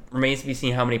 Remains to be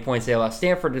seen how many points they allow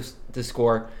Stanford to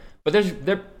score. But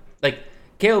they're like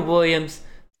Caleb Williams,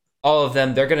 all of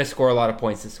them, they're going to score a lot of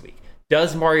points this week.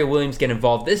 Does Mario Williams get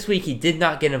involved this week? He did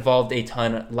not get involved a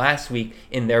ton last week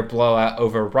in their blowout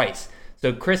over Rice.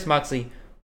 So Chris Moxley,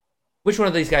 which one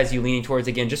of these guys are you leaning towards?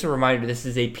 Again, just a reminder, this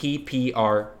is a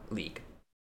PPR league.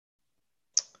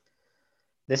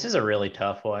 This is a really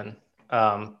tough one.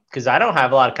 Because I don't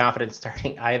have a lot of confidence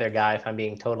starting either guy, if I'm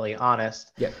being totally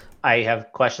honest. Yeah. I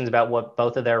have questions about what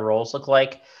both of their roles look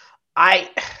like. I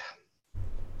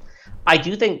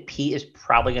do think Pete is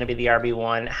probably going to be the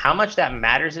RB1. How much that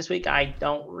matters this week, I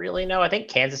don't really know. I think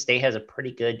Kansas State has a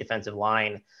pretty good defensive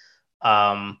line.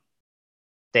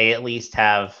 They at least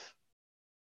have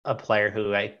a player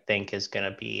who I think is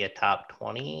going to be a top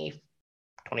 20,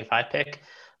 25 pick.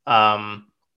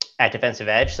 At defensive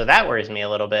edge, so that worries me a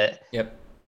little bit. Yep.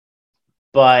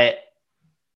 But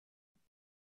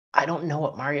I don't know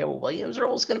what Mario Williams'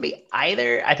 role is going to be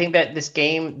either. I think that this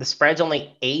game, the spread's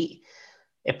only 8.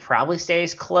 It probably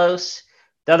stays close.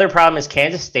 The other problem is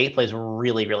Kansas State plays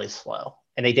really, really slow,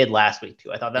 and they did last week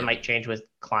too. I thought that might change with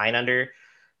Klein under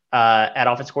at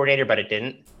offense coordinator, but it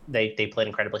didn't. They played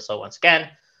incredibly slow once again.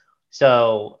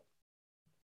 So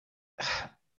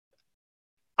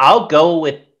I'll go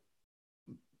with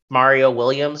Mario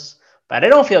Williams, but I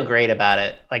don't feel great about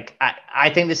it. Like I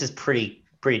think this is pretty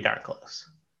darn close.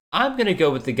 I'm going to go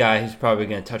with the guy who's probably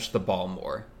going to touch the ball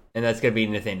more, and that's going to be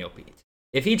Nathaniel Pete.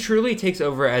 If he truly takes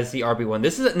over as the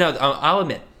RB1, I'll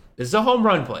admit, this is a home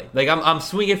run play. Like I'm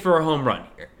swinging for a home run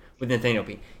here with Nathaniel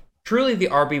Pete. Truly the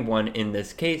RB1 in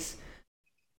this case,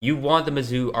 you want the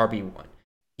Mizzou RB1.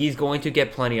 He's going to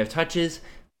get plenty of touches.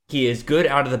 He is good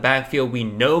out of the backfield. We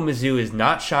know Mizzou is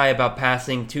not shy about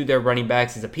passing to their running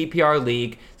backs. It's a PPR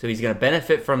league, so he's going to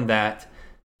benefit from that.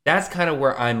 That's kind of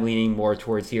where I'm leaning more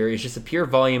towards here. It's just a pure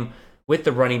volume with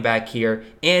the running back here,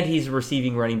 and he's a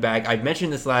receiving running back. I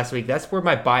mentioned this last week. That's where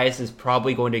my bias is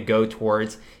probably going to go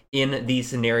towards in these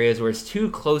scenarios where it's two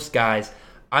close guys.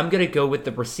 I'm going to go with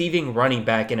the receiving running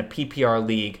back in a PPR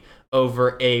league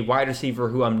over a wide receiver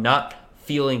who I'm not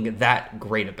feeling that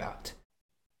great about. Does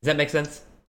that make sense?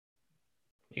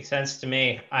 Makes sense to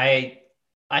me. I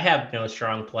have no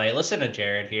strong play. Listen to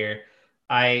Jared here.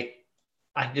 I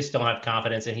just don't have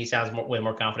confidence, and he sounds way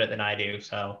more confident than I do.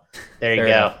 So there you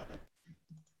go.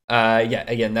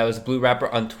 Again, that was Blue Rapper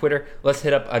on Twitter. Let's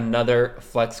hit up another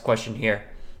flex question here.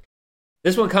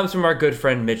 This one comes from our good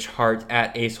friend Mitch Hart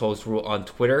at Aceholes Rule on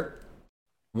Twitter.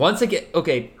 Once again,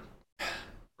 okay,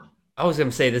 I was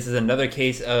going to say this is another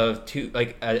case of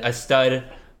a stud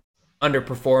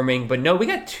underperforming, but no, we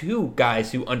got two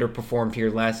guys who underperformed here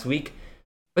last week.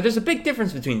 But there's a big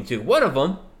difference between the two. One of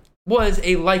them was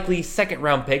a likely second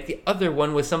round pick. The other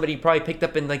one was somebody you probably picked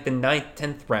up in like the 9th,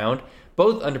 10th round.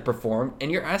 Both underperformed.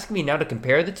 And you're asking me now to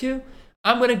compare the two?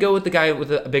 I'm going to go with the guy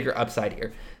with a bigger upside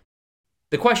here.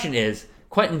 The question is,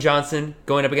 Quentin Johnson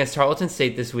going up against Tarleton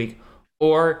State this week,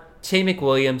 or Tay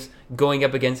McWilliams going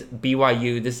up against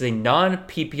BYU. This is a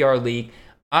non-PPR league.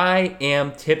 I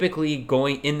am typically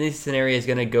going in these scenarios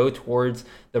going to go towards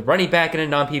the running back in a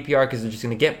non-PPR because they're just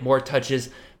going to get more touches.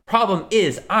 Problem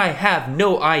is, I have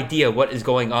no idea what is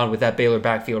going on with that Baylor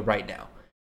backfield right now.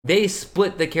 They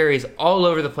split the carries all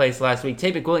over the place last week.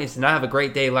 Tay McWilliams did not have a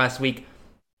great day last week.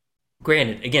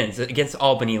 Granted, again, it's against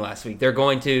Albany last week. They're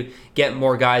going to get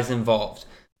more guys involved.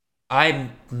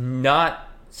 I'm not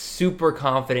super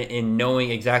confident in knowing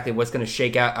exactly what's going to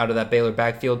shake out of that Baylor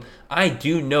backfield. I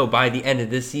do know by the end of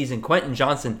this season, Quentin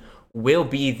Johnson will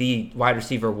be the wide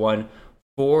receiver one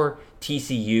for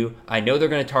TCU. I know they're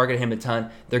going to target him a ton.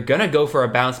 They're going to go for a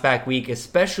bounce back week,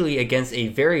 especially against a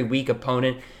very weak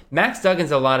opponent. Max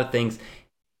Duggan's a lot of things.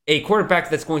 A quarterback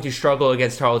that's going to struggle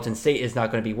against Tarleton State is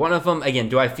not going to be one of them. Again,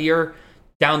 do I fear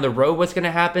down the road what's going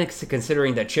to happen,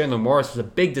 considering that Chandler Morris was a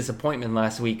big disappointment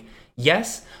last week?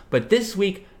 Yes, but this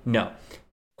week, no.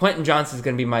 Quentin Johnson is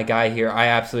going to be my guy here. I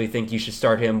absolutely think you should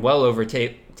start him well over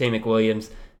Tay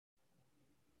McWilliams.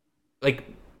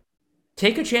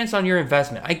 Take a chance on your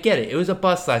investment. I get it. It was a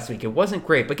bust last week. It wasn't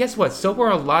great. But guess what? So were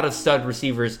a lot of stud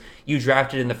receivers you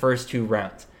drafted in the first 2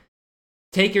 rounds.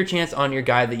 Take your chance on your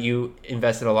guy that you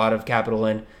invested a lot of capital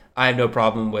in. I have no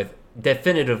problem with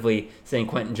definitively saying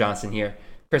Quentin Johnson here.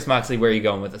 Chris Moxley, where are you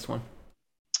going with this one?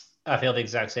 I feel the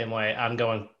exact same way. I'm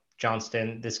going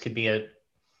Johnston. This could be a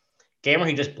game where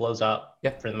he just blows up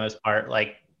for the most part.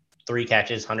 3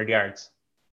 catches, 100 yards.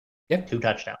 2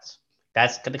 touchdowns.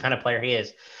 That's the kind of player he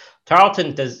is.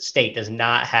 Tarleton State does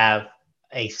not have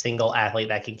a single athlete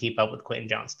that can keep up with Quentin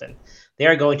Johnston. They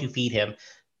are going to feed him.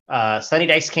 Sonny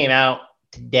Dykes came out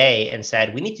today and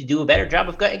said, we need to do a better job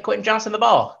of getting Quentin Johnston the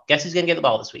ball. Guess who's going to get the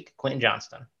ball this week? Quentin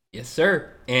Johnston. Yes,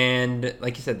 sir. And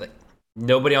like you said,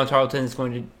 nobody on Tarleton is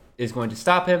going to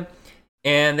stop him.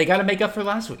 And they got to make up for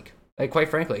last week, quite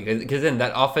frankly. Because then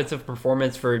that offensive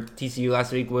performance for TCU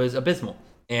last week was abysmal.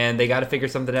 And they got to figure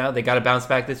something out. They got to bounce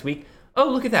back this week. Oh,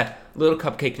 look at that. Little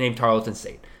cupcake named Tarleton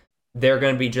State. They're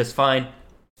going to be just fine.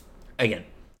 Again,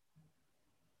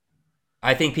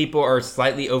 I think people are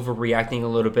slightly overreacting a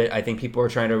little bit. I think people are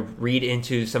trying to read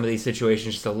into some of these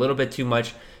situations just a little bit too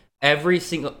much. Every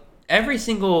single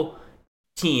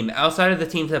team, outside of the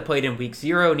teams that played in week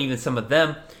 0, and even some of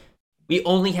them, we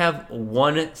only have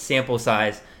 1 sample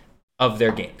size of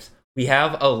their games. We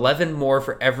have 11 more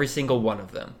for every single one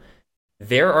of them.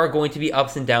 There are going to be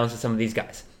ups and downs with some of these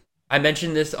guys. I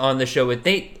mentioned this on the show with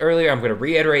Nate earlier. I'm going to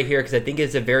reiterate here because I think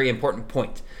it's a very important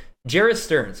point. Jarrett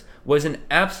Stearns was an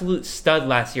absolute stud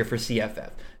last year for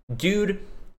CFF. Dude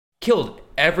killed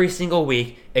every single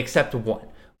week except one.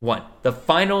 The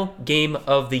final game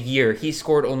of the year, he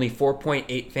scored only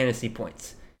 4.8 fantasy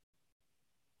points.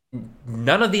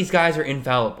 None of these guys are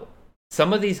infallible.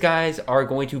 Some of these guys are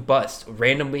going to bust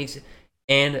random weeks,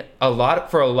 and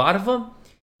for a lot of them,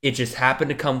 it just happened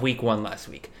to come week 1 last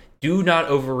week. Do not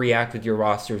overreact with your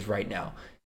rosters right now.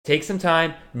 Take some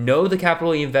time, know the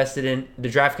capital you invested in, the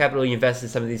draft capital you invested in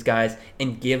some of these guys,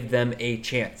 and give them a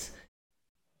chance.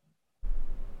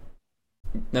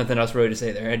 Nothing else really to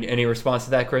say there. Any response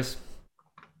to that, Chris?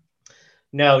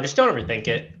 No, just don't overthink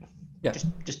it. Yeah.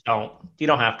 Just don't. You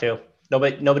don't have to.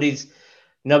 Nobody's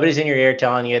in your ear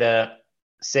telling you to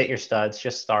sit your studs.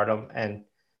 Just start them, and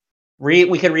we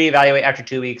could reevaluate after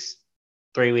 2 weeks,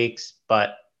 3 weeks,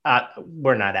 but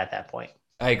we're not at that point.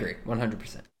 I agree,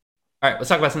 100%. All right, let's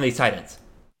talk about some of these tight ends.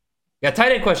 We got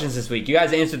tight end questions this week. You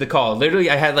guys answered the call. Literally,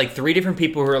 I had 3 different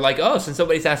people who were like, oh, since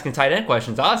nobody's asking tight end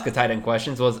questions, I'll ask a tight end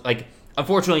questions.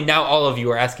 Unfortunately, now all of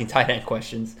you are asking tight end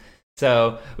questions.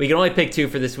 So we can only pick 2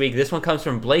 for this week. This one comes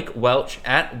from Blake Welch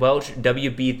at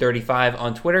WelchWB35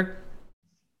 on Twitter.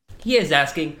 He is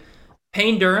asking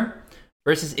Payne Durham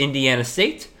versus Indiana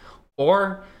State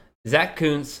or Zach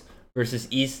Kuntz versus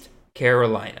East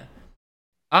Carolina.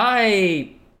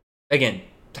 Again,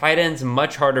 tight end's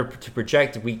much harder to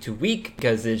project week to week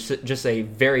because it's just a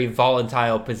very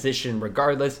volatile position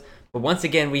regardless. But once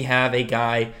again, we have a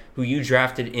guy who you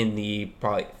drafted in the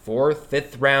probably 4th,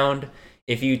 5th round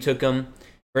if you took him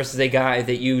versus a guy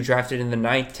that you drafted in the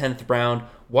 9th, 10th round.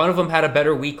 One of them had a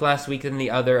better week last week than the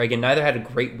other. Again, neither had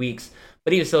great weeks.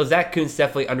 But even so, Zach Kuntz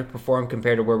definitely underperformed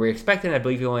compared to where we expected. I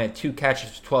believe he only had 2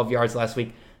 catches for 12 yards last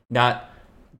week. Not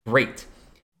great.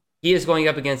 He is going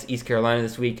up against East Carolina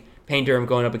this week. Payne Durham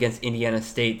going up against Indiana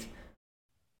State.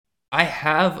 I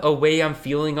have a way I'm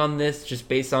feeling on this just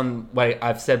based on what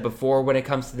I've said before when it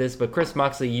comes to this. But Chris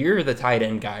Moxley, you're the tight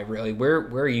end guy, really. Where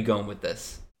are you going with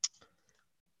this?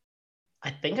 I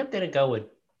think I'm going to go with...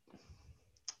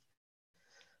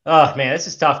 Oh, man, this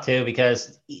is tough, too,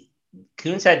 because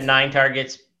Kuntz had 9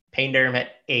 targets. Payne Durham had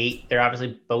 8. They're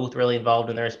obviously both really involved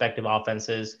in their respective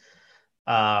offenses.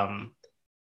 I'm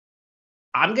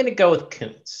going to go with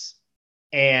Kuntz.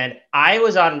 And I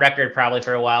was on record probably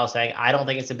for a while saying I don't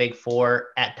think it's a big 4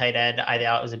 at tight end. I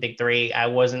thought it was a big 3. I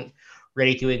wasn't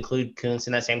ready to include Kuntz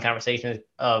in that same conversation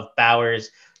of Bowers,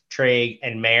 Trigg,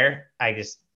 and Mayer.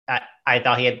 I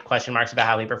thought he had question marks about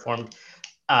how he performed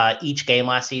each game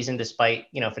last season, despite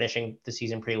finishing the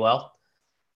season pretty well.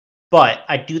 But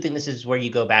I do think this is where you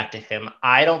go back to him.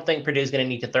 I don't think Purdue's going to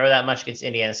need to throw that much against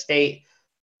Indiana State.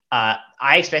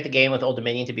 I expect the game with Old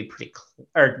Dominion to be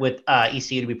with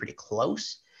ECU to be pretty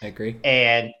close. I agree.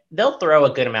 And they'll throw a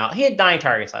good amount. He had 9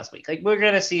 targets last week. Like, we're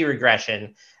going to see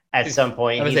regression at some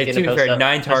point. I would say, to be fair,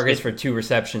 9 targets for 2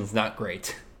 receptions, not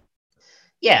great.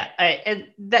 Yeah, and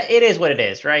it is what it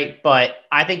is, right? But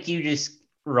I think you just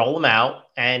roll them out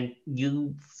and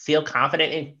you feel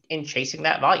confident in chasing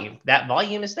that volume. That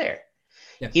volume is there.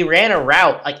 Yeah. He ran a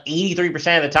route like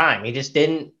 83% of the time. He just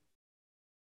didn't.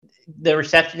 The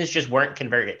receptions just weren't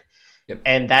converted. Yep.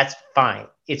 And that's fine.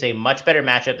 It's a much better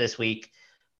matchup this week,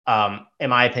 in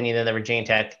my opinion, than the Virginia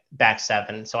Tech back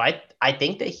 7. So I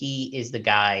think that he is the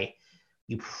guy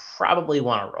you probably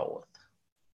want to roll with.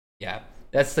 Yeah,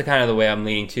 that's the kind of the way I'm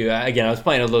leaning to. Again, I was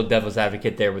playing a little devil's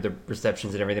advocate there with the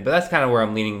receptions and everything, but that's kind of where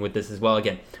I'm leaning with this as well.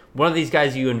 Again, one of these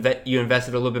guys you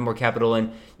invested a little bit more capital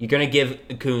in. You're going to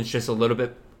give Coons just a little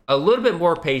bit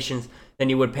more patience than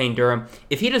you would Payne Durham.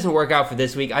 If he doesn't work out for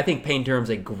this week, I think Payne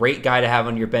Durham's a great guy to have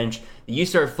on your bench. You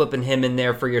start flipping him in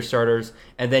there for your starters,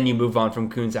 and then you move on from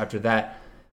Coons after that.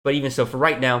 But even so, for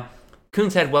right now,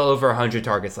 Coons had well over 100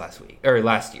 targets last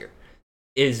year.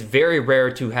 It is very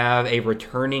rare to have a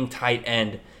returning tight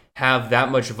end have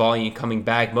that much volume coming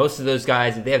back. Most of those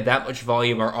guys, if they have that much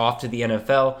volume, are off to the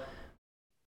NFL.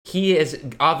 He is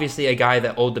obviously a guy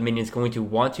that Old Dominion is going to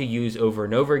want to use over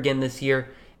and over again this year.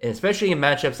 And especially in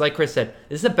matchups, like Chris said,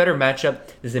 this is a better matchup.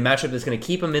 This is a matchup that's going to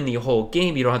keep him in the whole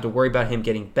game. You don't have to worry about him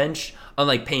getting benched.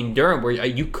 Unlike Payne Durham, where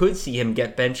you could see him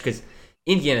get benched because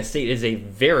Indiana State is a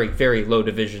very, very low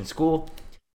division school.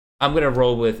 I'm going to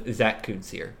roll with Zach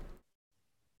Kuntz here.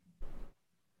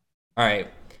 All right.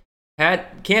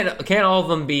 Can't all of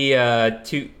them be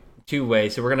two-way,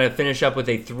 so we're going to finish up with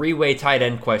a 3-way tight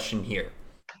end question here.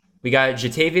 We got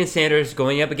Jatavian Sanders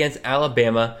going up against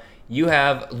Alabama. You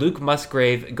have Luke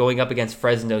Musgrave going up against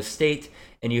Fresno State,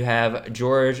 and you have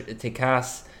George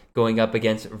Tekas going up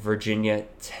against Virginia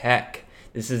Tech.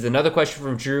 This is another question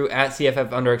from Drew at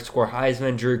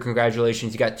CFF_Heisman. Drew,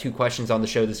 congratulations. You got 2 questions on the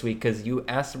show this week because you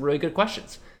asked some really good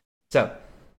questions. So,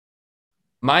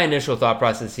 my initial thought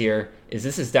process here is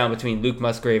this is down between Luke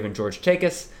Musgrave and George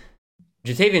Tekas.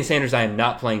 Jatavian Sanders I am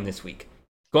not playing this week.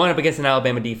 Going up against an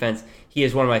Alabama defense, he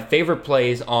is one of my favorite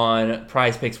plays on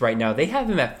Prize Picks right now. They have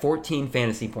him at 14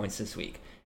 fantasy points this week.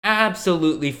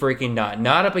 Absolutely freaking not.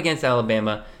 Not up against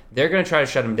Alabama. They're going to try to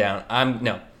shut him down.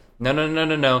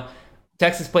 No.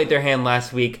 Texas played their hand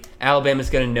last week. Alabama's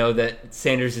going to know that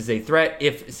Sanders is a threat.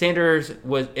 If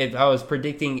I was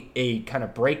predicting a kind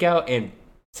of breakout and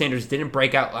Sanders didn't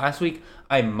break out last week,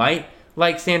 I might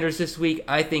like Sanders this week.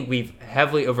 I think we've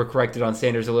heavily overcorrected on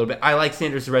Sanders a little bit. I like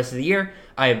Sanders the rest of the year.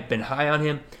 I have been high on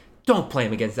him. Don't play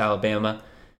him against Alabama.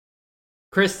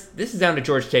 Chris, this is down to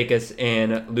George Tekas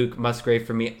and Luke Musgrave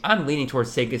for me. I'm leaning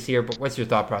towards Tekas here, but what's your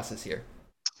thought process here?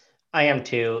 I am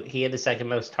too. He had the second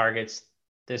most targets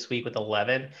this week with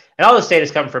 11. And all the data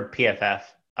is coming from PFF,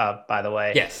 by the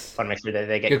way. Yes. I want to make sure that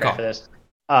they get credit for this.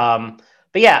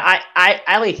 But yeah,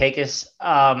 I like Tekas.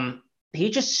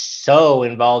 He's just so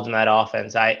involved in that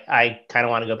offense. I kind of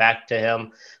want to go back to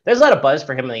him. There's a lot of buzz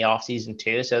for him in the offseason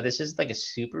too, so this is like a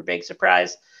super big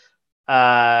surprise.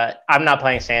 I'm not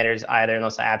playing Sanders either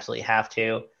unless I absolutely have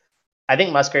to. I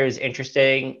think Musgrave is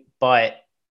interesting, but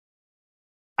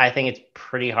I think it's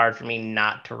pretty hard for me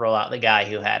not to roll out the guy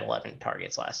who had 11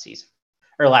 targets last season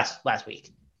or last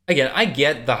week. Again, I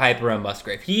get the hype around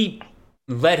Musgrave. He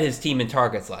led his team in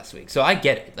targets last week, so I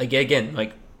get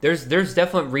it. There's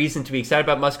definite reason to be excited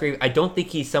about Musgrave. I don't think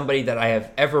he's somebody that I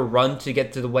have ever run to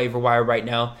get to the waiver wire right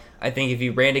now. I think if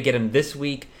you ran to get him this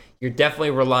week, you're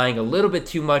definitely relying a little bit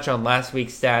too much on last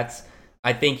week's stats.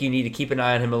 I think you need to keep an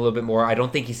eye on him a little bit more. I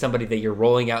don't think he's somebody that you're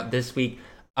rolling out this week.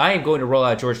 I am going to roll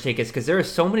out George Tekas because there are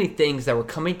so many things that were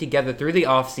coming together through the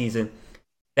offseason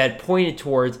that pointed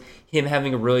towards him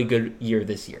having a really good year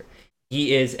this year.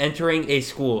 He is entering a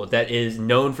school that is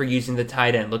known for using the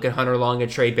tight end. Look at Hunter Long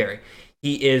and Trey Berry.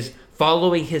 He is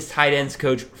following his tight ends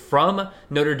coach from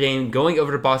Notre Dame, going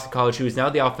over to Boston College, who is now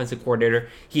the offensive coordinator.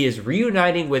 He is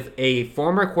reuniting with a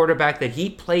former quarterback that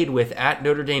he played with at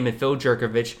Notre Dame and Phil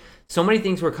Jerkovich. So many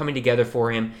things were coming together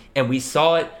for him, and we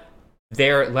saw it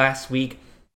there last week.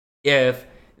 If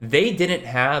they didn't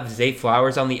have Zay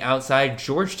Flowers on the outside,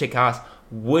 George Tekas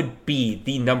would be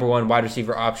the number 1 wide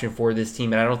receiver option for this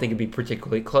team, and I don't think it'd be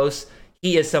particularly close.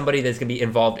 He is somebody that's going to be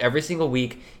involved every single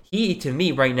week. He, to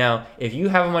me, right now, if you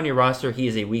have him on your roster, he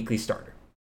is a weekly starter.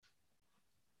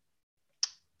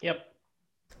 Yep.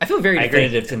 I feel very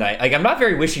definitive tonight. I'm not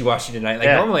very wishy-washy tonight.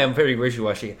 Normally I'm very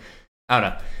wishy-washy. I don't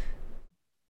know.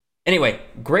 Anyway,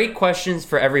 great questions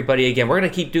for everybody. Again, we're going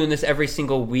to keep doing this every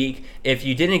single week. If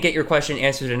you didn't get your question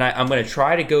answered tonight, I'm going to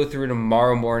try to go through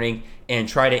tomorrow morning and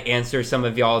try to answer some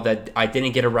of y'all that I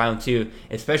didn't get around to,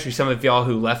 especially some of y'all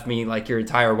who left me like your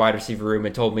entire wide receiver room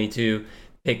and told me to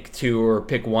pick 2 or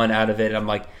pick 1 out of it. I'm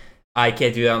like, I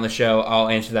can't do that on the show. I'll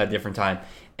answer that a different time.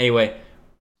 Anyway,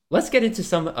 let's get into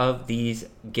some of these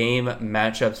game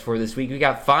matchups for this week. We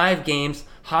got 5 games,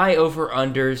 high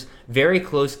over-unders, very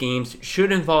close games.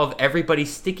 Should involve everybody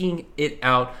sticking it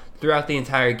out throughout the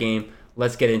entire game.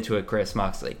 Let's get into it, Chris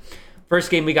Moxley.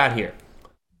 First game we got here.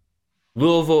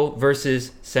 Louisville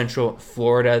versus Central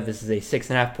Florida. This is a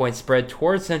 6.5-point spread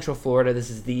towards Central Florida. This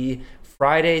is the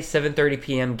Friday 7:30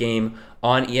 p.m. game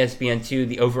on ESPN2.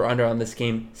 The over-under on this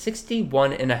game,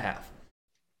 61.5.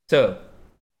 So,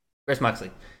 Chris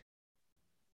Moxley.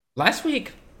 Last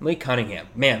week, Malik Cunningham.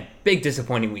 Man, big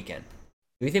disappointing weekend.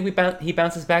 Do you think he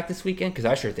bounces back this weekend? Because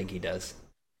I sure think he does.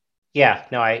 Yeah,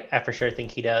 no, I for sure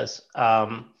think he does.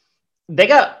 They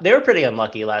were pretty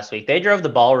unlucky last week. They drove the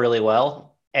ball really well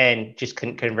and just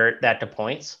couldn't convert that to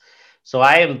points. So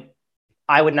I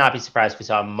would not be surprised if we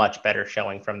saw a much better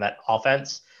showing from that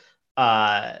offense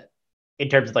in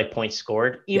terms of like points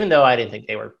scored. Even though I didn't think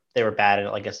they were bad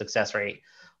at like a success rate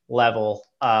level.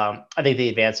 I think the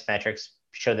advanced metrics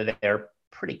show that they're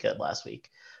pretty good last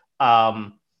week.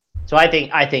 So I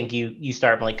think you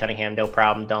start Malik Cunningham, no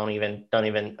problem. Don't even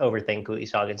overthink what you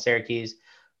saw against Syracuse.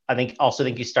 I think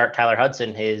you start Tyler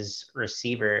Hudson, his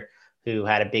receiver, who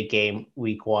had a big game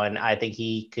week 1. I think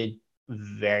he could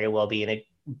very well be in it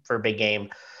for a big game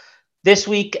this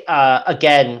week.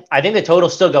 Again, I think the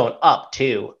total's still going up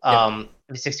too.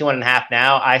 61.5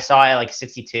 now. I saw it like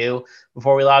 62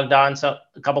 before we logged on. So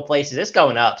a couple places, it's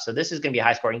going up. So this is going to be a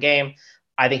high scoring game.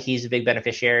 I think he's a big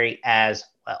beneficiary as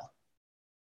well.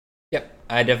 Yep,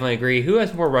 I definitely agree. Who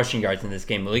has more rushing yards in this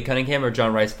game, Malik Cunningham or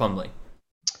John Rice Plumlee?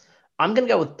 I'm going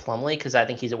to go with Plumlee because I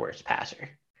think he's a worse passer.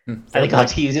 I think I'll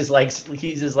have to use his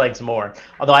legs more.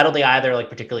 Although I don't think either are like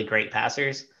particularly great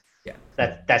passers. Yeah,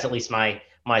 that's at least my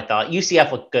thought.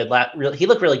 UCF looked good. He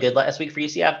looked really good last week for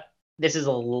UCF. This is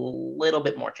a little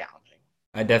bit more challenging.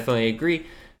 I definitely agree.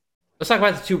 Let's talk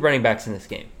about the 2 running backs in this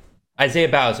game. Isaiah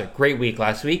Bowser, great week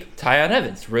last week. Tyon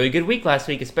Evans, really good week last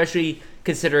week, especially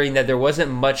considering that there wasn't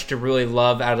much to really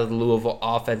love out of the Louisville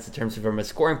offense in terms of from a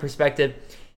scoring perspective.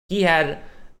 He had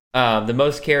the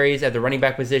most carries at the running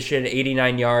back position,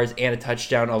 89 yards, and a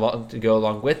touchdown to go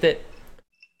along with it.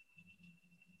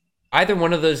 Either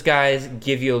one of those guys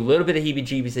give you a little bit of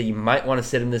heebie-jeebies that you might want to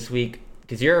sit him this week,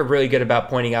 because you're really good about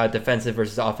pointing out defensive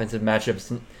versus offensive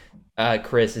matchups.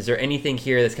 Chris, is there anything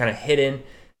here that's kind of hidden?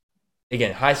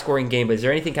 Again, high-scoring game, but is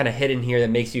there anything kind of hidden here that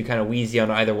makes you kind of wheezy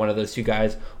on either one of those 2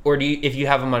 guys? Or if you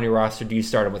have them on your roster, do you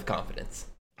start them with confidence?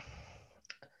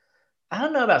 I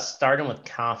don't know about starting with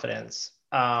confidence.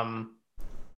 Yeah,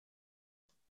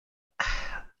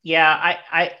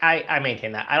 I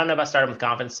maintain that. I don't know about starting with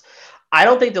confidence. I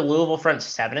don't think the Louisville front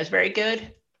 7 is very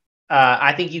good.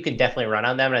 I think you can definitely run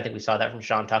on them, and I think we saw that from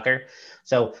Sean Tucker.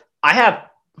 So I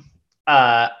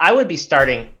would be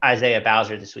starting Isaiah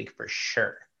Bowser this week for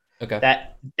sure. Okay.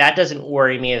 That doesn't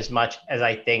worry me as much as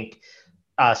I think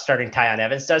starting Tyon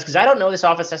Evans does, because I don't know this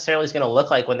offense necessarily is going to look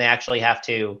like when they're actually going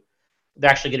to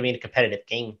be in a competitive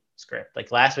game script.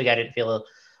 Like last week,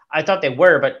 I thought they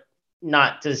were, but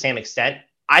not to the same extent.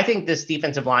 I think this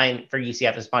defensive line for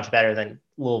UCF is much better than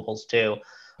Louisville's too.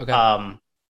 Okay.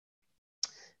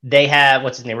 They have,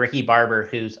 what's his name, Ricky Barber,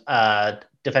 who's a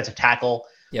defensive tackle,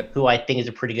 Yep. who I think is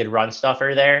a pretty good run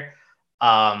stuffer there.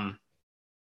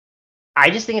 I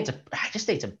just think it's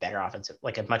a better offensive,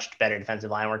 like a much better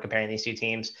defensive line. We're comparing these 2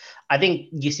 teams. I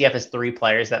think UCF has 3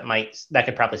 players that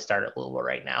could probably start at Louisville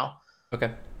right now.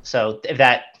 Okay. So if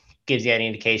that gives you any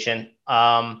indication,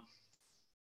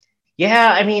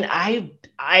 yeah, I mean,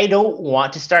 I don't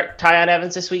want to start Tyon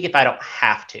Evans this week if I don't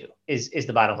have to. Is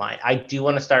the bottom line. I do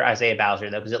want to start Isaiah Bowser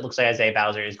though, because it looks like Isaiah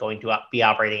Bowser is going to be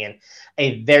operating in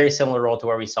a very similar role to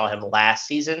where we saw him last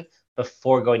season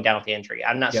before going down with the injury.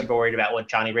 I'm not super worried about what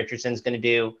Johnny Richardson's going to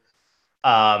do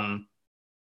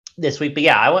this week. But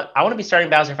yeah, I want to be starting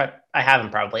Bowser if I have him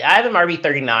probably. I have him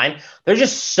RB39. There's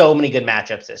just so many good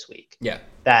matchups this week. Yeah.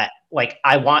 That like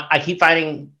I keep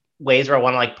finding ways where I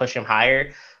want to like push him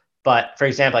higher. But for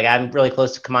example, like I'm really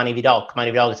close to Kamani Vidal. Kamani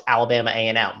Vidal is Alabama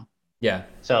A&M. Yeah.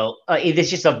 So it's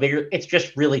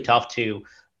just really tough to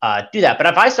do that. But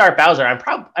if I start Bowser,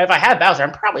 if I have Bowser,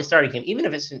 I'm probably starting him, even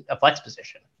if it's in a flex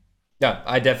position. Yeah,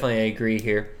 I definitely agree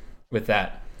here with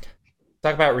that.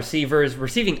 Talk about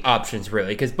receiving options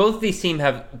really, because both these teams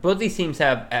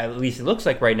have, at least it looks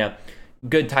like right now,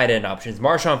 good tight end options.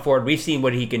 Marshawn Ford, we've seen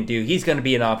what he can do. He's going to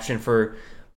be an option for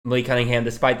Malik Cunningham,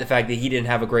 despite the fact that he didn't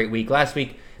have a great week last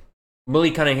week.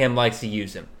 Malik Cunningham likes to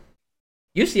use him.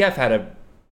 UCF had a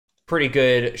pretty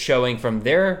good showing from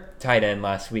their tight end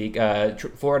last week.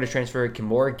 Florida transfer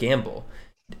Kimora Gamble.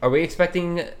 Are we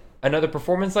expecting another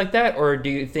performance like that, or do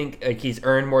you think he's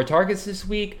earned more targets this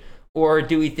week, or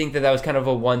do we think that was kind of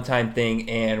a one-time thing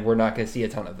and we're not going to see a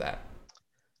ton of that?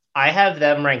 I have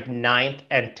them ranked 9th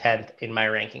and 10th in my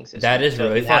rankings. That is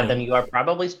really funny.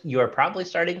 You are probably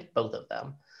starting both of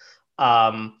them.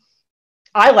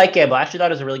 I like Gamble. I actually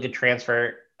thought it was a really good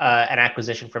transfer, an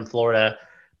acquisition from Florida,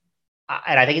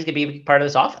 and I think he's going to be a big part of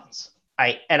this offense.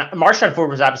 And Marshawn Ford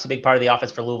was obviously a big part of the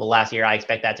offense for Louisville last year. I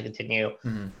expect that to continue.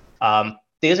 Mm-hmm.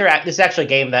 This is actually a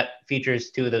game that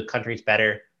features two of the country's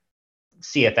better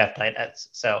CFF tight ends,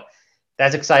 so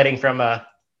that's exciting from a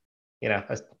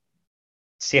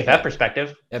CFF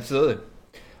perspective. Absolutely.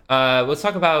 Let's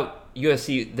talk about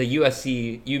USC. The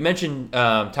USC. You mentioned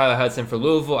Tyler Hudson for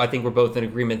Louisville. I think we're both in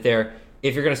agreement there.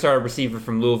 If you're going to start a receiver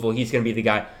from Louisville, he's going to be the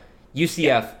guy.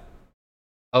 UCF.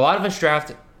 A lot of us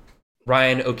draft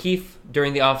Ryan O'Keefe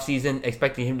during the offseason,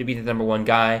 expecting him to be the number one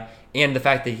guy, and the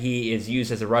fact that he is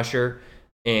used as a rusher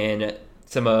in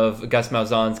some of Gus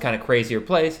Malzahn's kind of crazier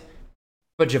plays.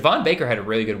 But Javon Baker had a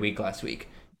really good week last week.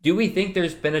 Do we think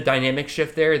there's been a dynamic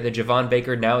shift there that Javon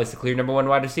Baker now is the clear number one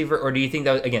wide receiver? Or do you think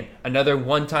that was, again, another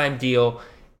one-time deal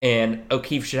and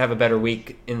O'Keefe should have a better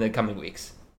week in the coming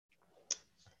weeks?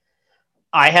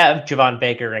 I have Javon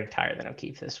Baker ranked higher than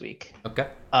O'Keefe this week. Okay.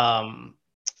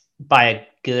 By a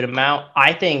good amount.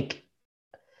 I think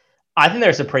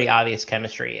there's a pretty obvious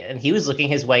chemistry, and he was looking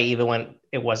his way even when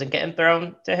it wasn't getting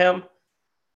thrown to him.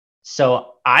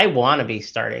 So I want to be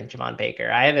starting Javon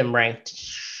Baker. I have him ranked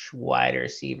wide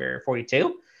receiver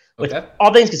 42, which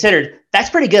all things considered, that's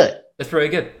pretty good. That's pretty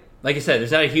good. Like I said,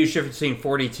 there's not a huge difference between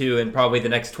 42 and probably the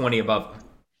next 20 above.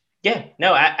 Yeah,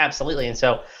 no, absolutely. And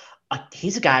so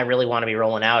he's a guy I really want to be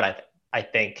rolling out, I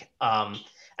think. And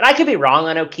I could be wrong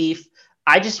on O'Keefe.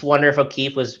 I just wonder if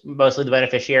O'Keefe was mostly the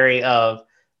beneficiary of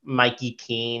Mikey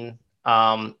Keene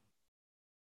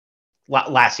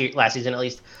last season at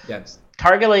least. Yes.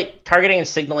 Targeting and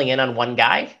signaling in on one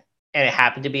guy, and it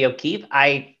happened to be O'Keefe.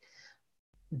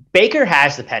 Baker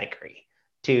has the pedigree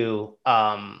to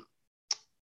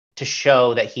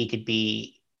show that he could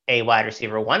be a wide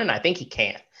receiver one, and I think he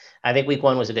can. I think week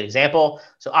one was a good example.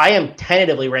 So I am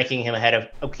tentatively ranking him ahead of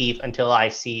O'Keefe until I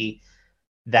see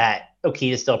that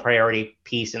O'Keefe is still a priority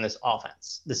piece in this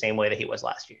offense, the same way that he was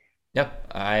last year.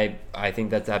 Yep, I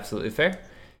think that's absolutely fair.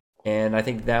 And I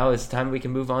think now is time we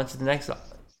can move on to the next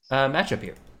matchup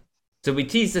here. So we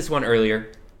teased this one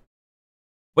earlier.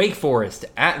 Wake Forest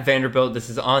at Vanderbilt. This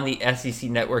is on the SEC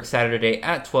Network Saturday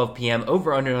at 12 p.m.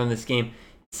 Over-under on this game,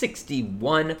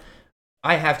 61.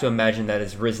 I have to imagine that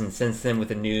has risen since then with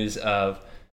the news of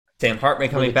Sam Hartman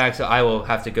coming back, so I will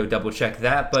have to go double-check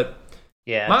that. But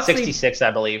yeah, Moxley, 66,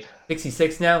 I believe.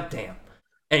 66 now? Damn.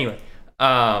 Anyway,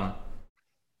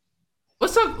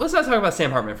 let's not talk about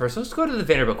Sam Hartman first. Let's go to the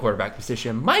Vanderbilt quarterback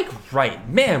position. Mike Wright.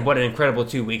 Man, what an incredible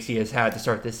 2 weeks he has had to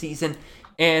start this season.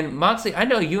 And Moxley, I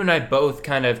know you and I both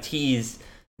kind of teased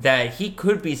that he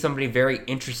could be somebody very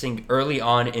interesting early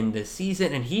on in this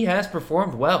season, and he has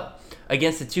performed well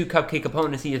against the two cupcake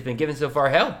opponents he has been given so far.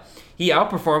 Hell, he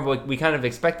outperformed what we kind of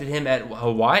expected him at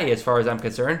Hawaii as far as I'm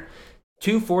concerned.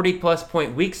 2 40-plus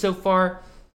point weeks so far.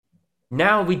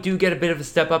 Now we do get a bit of a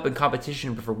step up in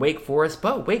competition for Wake Forest,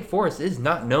 but Wake Forest is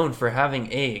not known for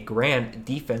having a grand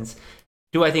defense.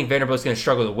 Do I think Vanderbilt's going to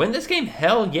struggle to win this game?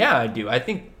 Hell yeah, I do. I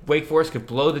think Wake Forest could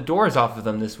blow the doors off of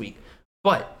them this week.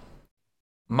 But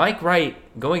Mike Wright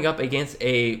going up against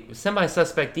a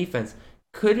semi-suspect defense,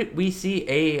 could we see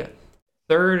a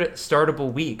third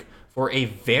startable week for a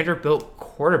Vanderbilt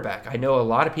quarterback? I know a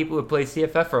lot of people who played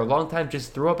CFF for a long time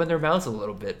just threw up in their mouths a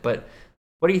little bit, but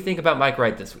what do you think about Mike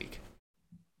Wright this week?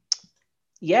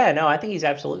 Yeah, no, I think he's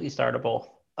absolutely startable.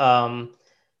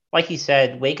 Like you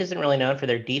said, Wake isn't really known for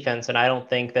their defense, and I don't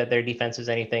think that their defense is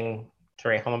anything to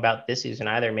write home about this season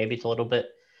either. Maybe it's a little bit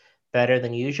better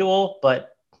than usual,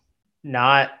 but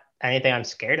not anything I'm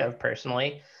scared of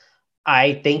personally.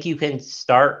 I think you can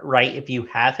start Wright if you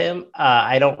have him.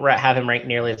 I don't have him ranked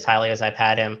nearly as highly as I've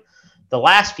had him the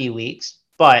last few weeks,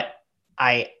 but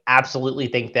I absolutely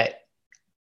think that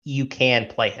you can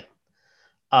play him.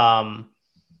 I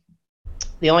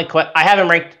have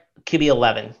him ranked QB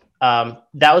 11.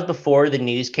 That was before the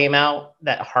news came out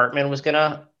that Hartman was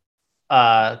gonna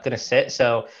sit.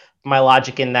 So my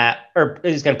logic in that, or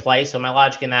is gonna play. So my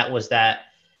logic in that was that,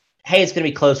 hey, it's gonna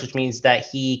be close, which means that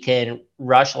he can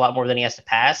rush a lot more than he has to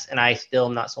pass, and I still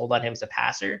am not sold on him as a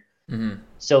passer. Mm-hmm.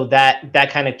 So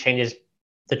that kind of changes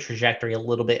the trajectory a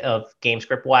little bit of game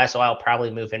script wise, so I'll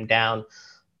probably move him down.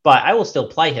 But I will still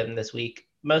play him this week,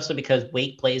 mostly because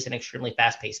Wake plays an extremely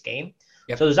fast-paced game.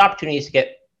 Yep. So there's opportunities to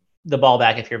get the ball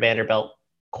back if you're Vanderbilt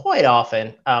quite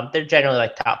often. They're generally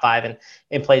like top 5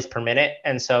 in plays per minute.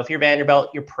 And so if you're Vanderbilt,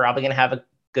 you're probably going to have a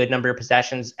good number of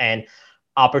possessions and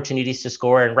opportunities to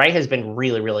score. And Wright has been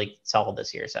really, really solid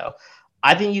this year. So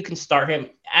I think you can start him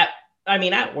at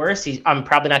worst, I'm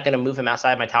probably not going to move him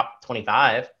outside my top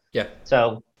 25. Yeah.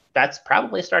 So that's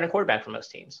probably a starting quarterback for most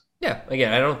teams. Yeah.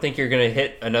 Again, I don't think you're going to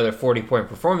hit another 40-point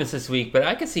performance this week, but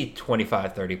I could see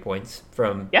 25, 30 points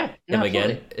from him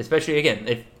again. Especially, again,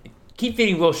 if keep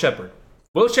feeding Will Sheppard.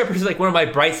 Will Sheppard is like one of my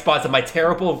bright spots on my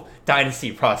terrible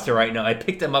dynasty roster right now. I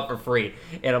picked him up for free,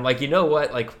 and I'm like, you know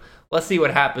what? Like, let's see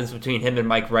what happens between him and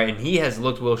Mike Wright, and he has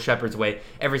looked Will Sheppard's way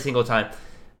every single time.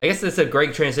 I guess that's a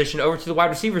great transition over to the wide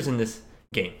receivers in this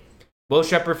game. Will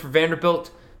Sheppard for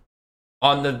Vanderbilt.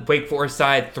 On the Wake Forest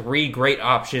side, 3 great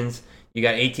options. You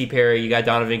got A.T. Perry, you got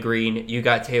Donovan Green, you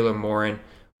got Taylor Morin.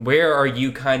 Where are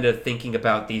you kind of thinking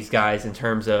about these guys in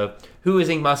terms of who is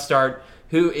a must start,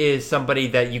 who is somebody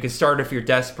that you could start if you're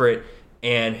desperate,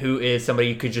 and who is somebody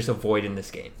you could just avoid in this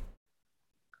game?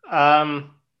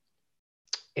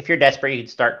 If you're desperate, you could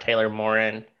start Taylor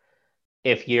Morin.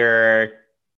 If you're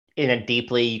in a deep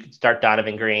league, you could start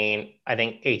Donovan Green. I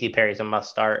think A.T. Perry is a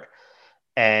must start.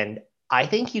 And I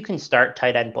think you can start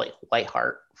tight end Blake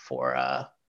Whiteheart for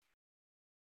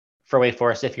Wake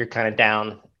Forest if you're kind of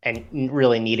down and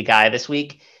really need a guy this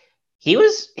week. He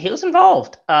was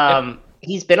involved.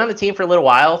 He's been on the team for a little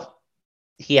while.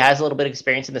 He has a little bit of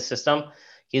experience in the system.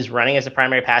 He's running as a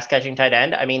primary pass catching tight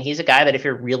end. I mean, he's a guy that if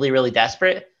you're really, really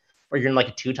desperate or you're in like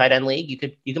a 2 tight end league,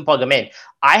 you can plug him in.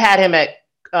 I had him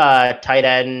at tight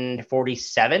end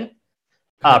 47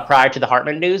 prior to the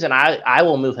Hartman news, and I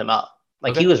will move him up.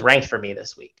 He was ranked for me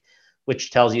this week, which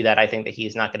tells you that I think that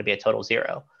he's not going to be a total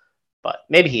 0. But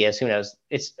maybe he is. Who knows?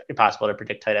 It's impossible to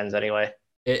predict tight ends anyway.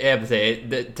 I would say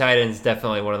the tight end is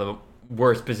definitely one of the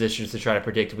worst positions to try to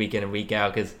predict week in and week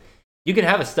out because you can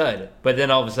have a stud, but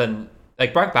then all of a sudden,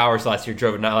 like Brock Bowers last year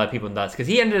drove not a lot of people nuts because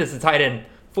he ended as a tight end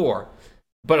 4.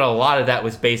 But a lot of that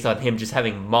was based on him just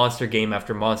having monster game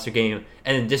after monster game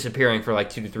and then disappearing for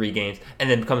like 2 to 3 games and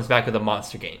then comes back with a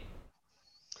monster game.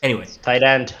 Anyway. Tight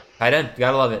end.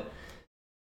 Gotta love it.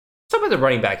 Some of the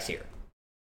running backs here.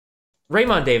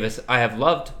 Raymond Davis, I have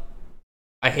loved.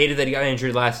 I hated that he got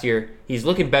injured last year. He's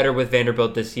looking better with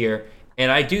Vanderbilt this year.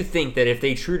 And I do think that if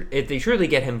they truly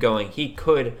get him going, he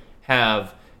could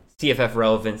have CFF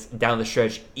relevance down the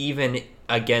stretch, even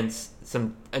against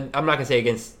some, I'm not going to say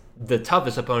against the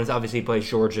toughest opponents. Obviously, he plays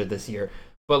Georgia this year.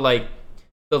 But like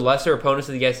the lesser opponents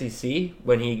of the SEC,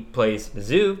 when he plays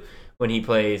Mizzou, when he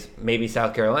plays maybe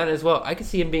South Carolina as well, I could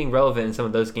see him being relevant in some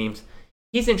of those games.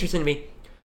 He's interesting to me.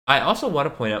 I also want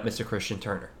to point out Mr. Christian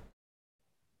Turner.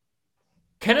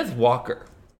 Kenneth Walker,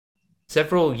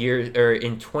 several years, or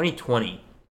in 2020,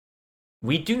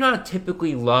 we do not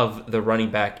typically love the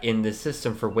running back in this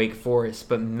system for Wake Forest,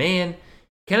 but man,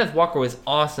 Kenneth Walker was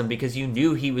awesome because you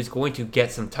knew he was going to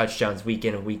get some touchdowns week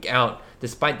in and week out,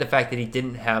 despite the fact that he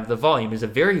didn't have the volume. It's a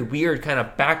very weird kind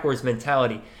of backwards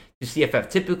mentality to CFF.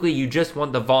 Typically, you just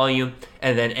want the volume,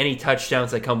 and then any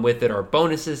touchdowns that come with it or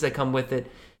bonuses that come with it.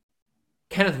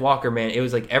 Kenneth Walker, man, it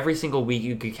was like every single week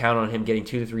you could count on him getting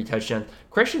 2 to 3 touchdowns.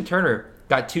 Christian Turner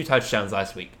got 2 touchdowns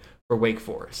last week for Wake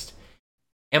Forest.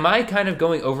 Am I kind of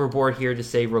going overboard here to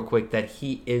say real quick that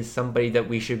he is somebody that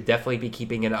we should definitely be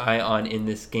keeping an eye on in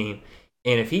this game?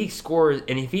 And if he scores,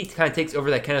 and if he kind of takes over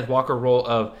that Kenneth Walker role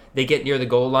of they get near the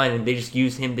goal line and they just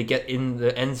use him to get in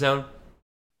the end zone,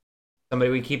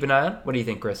 somebody we keep an eye on? What do you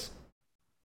think, Chris?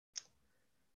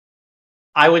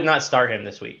 I would not start him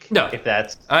this week. No, if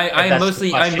that's I'm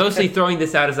mostly throwing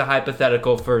this out as a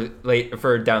hypothetical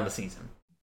for down the season.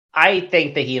 I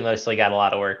think that he mostly got a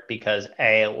lot of work because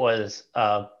A, it was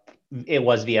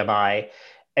VMI,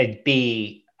 and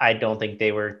B, I don't think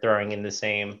they were throwing in the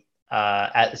same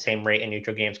at the same rate in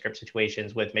neutral game script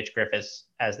situations with Mitch Griffiths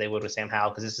as they would with Sam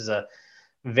Howell, because this is a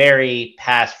very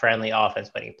pass friendly offense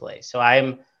when he plays. So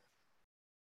I'm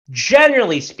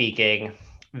generally speaking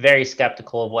very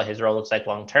skeptical of what his role looks like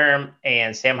long term.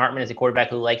 And Sam Hartman is a quarterback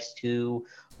who likes to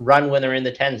run when they're in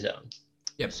the 10 zone.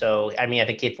 Yep. So I mean, I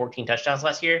think he had 14 touchdowns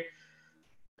last year.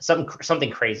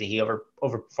 Something crazy he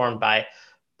overperformed by,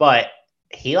 but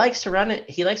he likes to run it.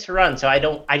 He likes to run. So I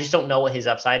just don't know what his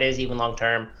upside is even long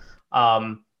term.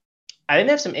 I think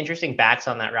they have some interesting backs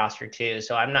on that roster too.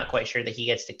 So I'm not quite sure that he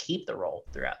gets to keep the role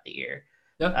throughout the year.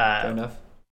 Yeah, fair enough.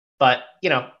 But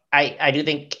I do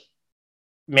think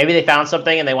maybe they found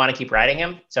something and they want to keep riding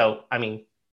him. So, I mean,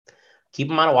 keep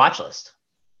him on a watch list.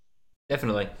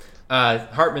 Definitely.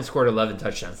 Hartman scored 11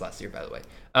 touchdowns last year, by the way.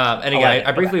 And again,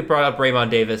 I briefly brought up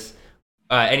Raymond Davis.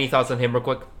 Any thoughts on him real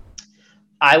quick?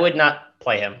 I would not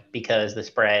play him because the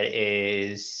spread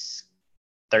is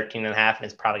 13.5, and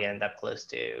it's probably going to end up close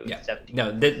to 17.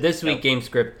 No, this week game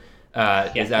script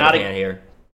is out of hand here.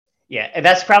 Yeah, and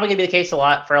that's probably going to be the case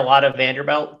for a lot of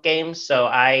Vanderbilt games. So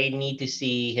I need to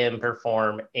see him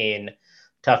perform in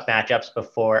tough matchups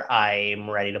before I'm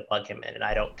ready to plug him in. And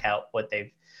I don't count a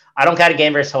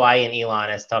game versus Hawaii and Elon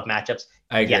as tough matchups.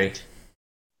 I agree.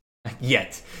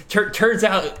 Yet. Turns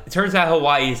out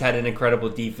Hawaii's had an incredible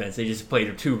defense. They just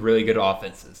played two really good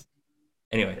offenses.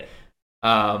 Anyway,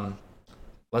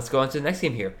 let's go on to the next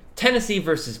game here. Tennessee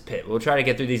versus Pitt. We'll try to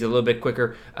get through these a little bit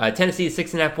quicker. Tennessee is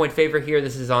 6.5 point favorite here.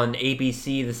 This is on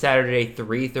ABC, the Saturday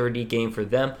 3:30 game for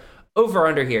them. Over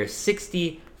under here,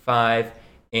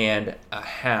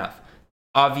 65.5.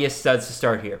 Obvious studs to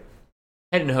start here.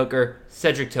 Hendon Hooker,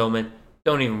 Cedric Tillman.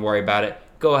 Don't even worry about it.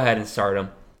 Go ahead and start them.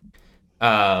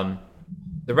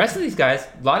 The rest of these guys,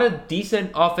 a lot of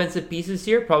decent offensive pieces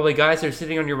here. Probably guys that are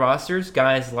sitting on your rosters.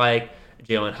 Guys like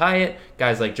Jalen Hyatt,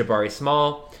 guys like Jabari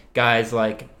Small, guys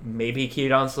like maybe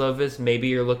Keaton Slovis. Maybe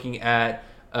you're looking at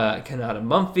Kanata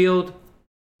Mumfield.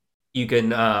 You can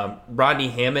Rodney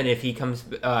Hammond if he comes.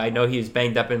 I know he was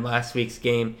banged up in last week's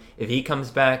game. If he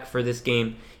comes back for this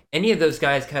game, any of those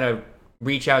guys kind of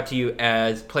reach out to you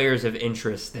as players of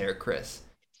interest there, Chris?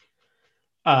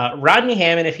 Rodney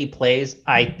Hammond, if he plays,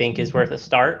 I think is worth a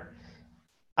start.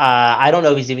 I don't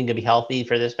know if he's even going to be healthy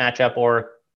for this matchup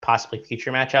or possibly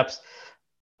future matchups.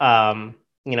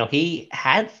 He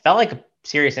felt like a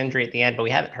serious injury at the end, but we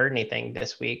haven't heard anything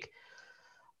this week.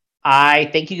 I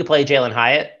think you could play Jalen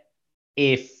Hyatt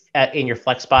in your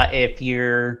flex spot if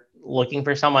you're looking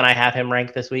for someone. I have him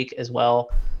ranked this week as well.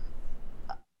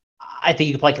 I think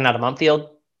you could play Kanata Mumfield.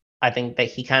 I think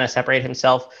that he kind of separated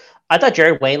himself. I thought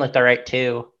Jared Wayne looked all right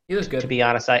too. He was good. To be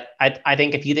honest, I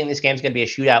think if you think this game's going to be a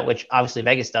shootout, which obviously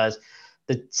Vegas does,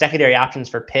 the secondary options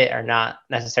for Pitt are not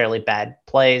necessarily bad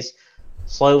plays.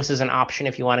 Slovis is an option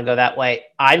if you want to go that way.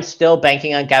 I'm still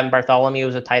banking on Gavin Bartholomew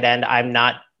as a tight end. I'm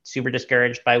not super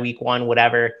discouraged by week one,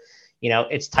 whatever.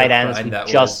 It's tight ends. We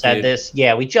just said this.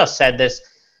 Yeah, we just said this.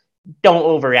 Don't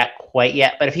overreact quite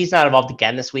yet. But if he's not involved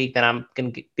again this week, then I'm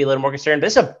going to be a little more concerned. But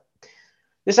this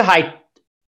is a high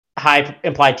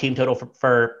implied team total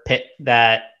for Pitt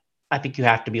that I think you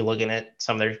have to be looking at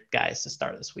some of their guys to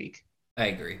start this week. I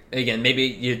agree. Again,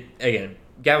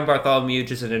 Gavin Bartholomew,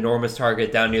 just an enormous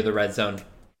target down near the red zone.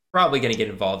 Probably going to get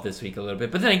involved this week a little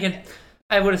bit. But then again,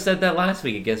 I would have said that last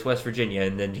week against West Virginia,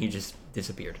 and then he just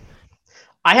disappeared.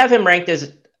 I have him ranked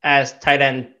as tight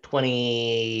end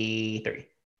 23.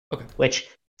 Okay. Which,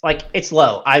 it's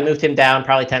low. I moved him down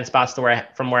probably 10 spots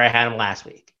from where I had him last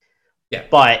week. Yeah.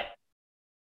 But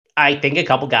I think a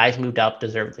couple guys moved up,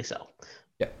 deservedly so.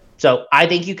 Yeah. So I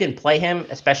think you can play him,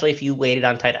 especially if you waited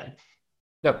on tight end.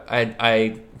 No,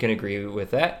 I can agree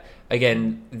with that.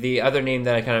 Again, the other name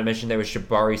that I kind of mentioned there was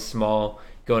Jabari Small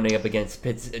going up against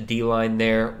Pitt's D-line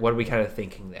there. What are we kind of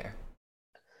thinking there?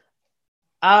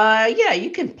 Yeah,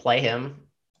 you can play him.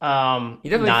 He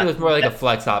definitely feels more like a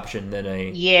flex option than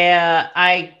a...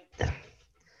 Yeah,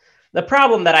 the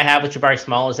problem that I have with Jabari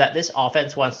Small is that this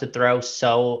offense wants to throw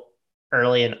so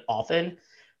early and often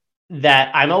that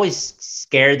I'm always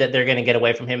scared that they're going to get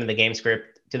away from him in the game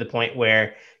script to the point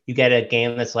where you get a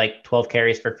game that's like 12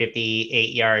 carries for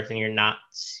 58 yards and you're not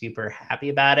super happy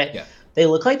about it. Yeah. They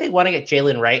look like they want to get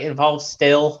Jalen Wright involved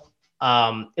still.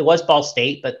 It was Ball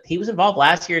State, but he was involved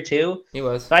last year too. He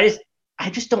was. So I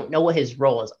just don't know what his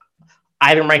role is. I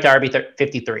have him ranked RB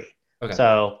 53. Okay.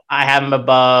 So I have him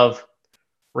above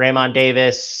Raymond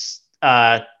Davis,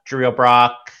 Drew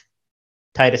Brock,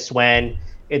 Titus Swen.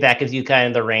 If that gives you kind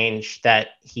of the range that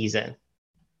he's in.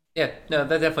 Yeah, no,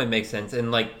 that definitely makes sense.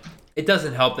 And it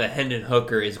doesn't help that Hendon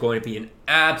Hooker is going to be an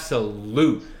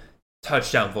absolute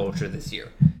touchdown vulture this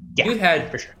year. Yeah,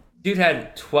 for sure. Dude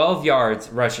had 12 yards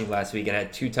rushing last week and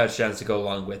had 2 touchdowns to go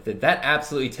along with it. That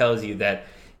absolutely tells you that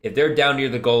if they're down near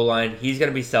the goal line, he's going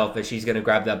to be selfish. He's going to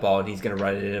grab that ball and he's going to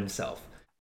run it himself.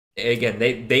 Again,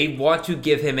 they want to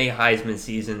give him a Heisman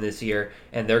season this year,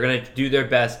 and they're going to do their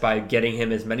best by getting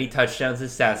him as many touchdowns and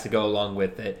stats to go along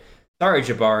with it. Sorry,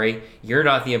 Jabari, you're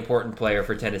not the important player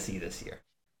for Tennessee this year.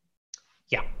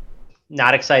 Yeah.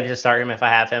 Not excited to start him if I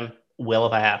have him. Will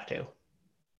if I have to.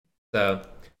 So,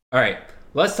 all right.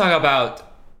 Let's talk about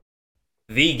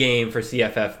the game for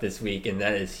CFF this week, and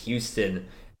that is Houston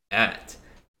at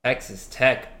Texas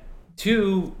Tech.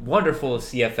 2 wonderful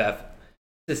CFF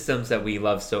systems that we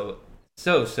love so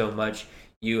much.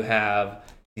 You have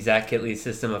Zach Kitley's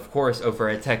system, of course, over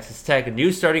at Texas Tech. A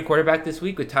new starting quarterback this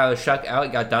week with Tyler Shuck out.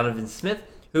 You got Donovan Smith,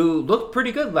 who looked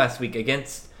pretty good last week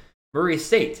against Murray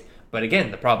State. But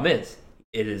again, the problem is,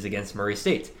 it is against Murray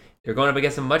State. They're going up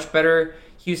against a much better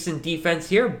Houston defense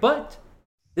here, but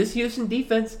this Houston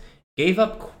defense gave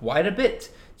up quite a bit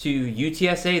to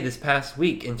UTSA this past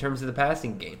week in terms of the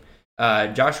passing game.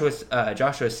 Joshua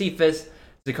Cephas,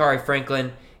 Zachary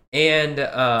Franklin, and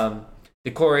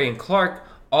DeCorian Clark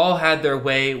all had their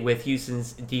way with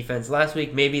Houston's defense last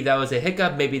week. Maybe that was a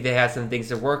hiccup. Maybe they had some things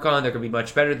to work on. They're going to be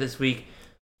much better this week.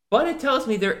 But it tells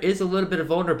me there is a little bit of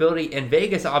vulnerability, and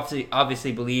Vegas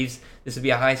obviously believes this will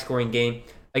be a high-scoring game.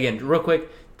 Again, real quick,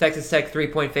 Texas Tech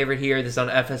 3-point favorite here. This is on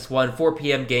FS1, 4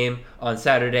 p.m. game on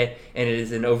Saturday, and it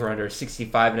is an over-under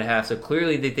 65.5. So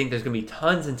clearly they think there's going to be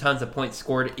tons and tons of points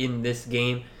scored in this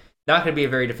game. Not going to be a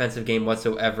very defensive game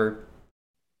whatsoever.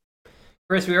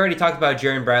 Chris, we already talked about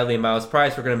Jaron Bradley and Miles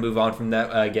Price. We're going to move on from that.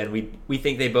 Again, we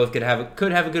think they both could have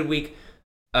a good week.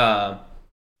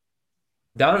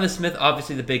 Donovan Smith,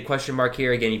 obviously the big question mark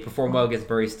here. Again, he performed well against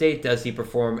Murray State. Does he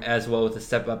perform as well with a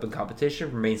step up in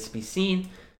competition? Remains to be seen.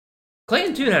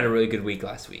 Clayton Tune had a really good week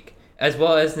last week, as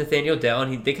well as Nathaniel Dell,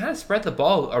 and they kind of spread the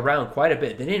ball around quite a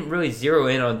bit. They didn't really zero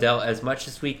in on Dell as much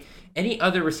this week. Any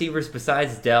other receivers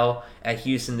besides Dell at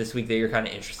Houston this week that you're kind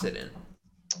of interested in?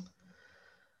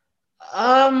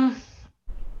 I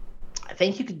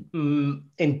think you could,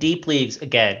 in deep leagues,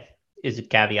 again, is a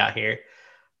caveat here.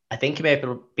 I think you may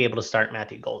be able to start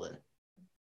Matthew Golden.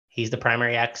 He's the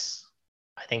primary X.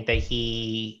 I think that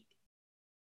he's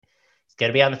going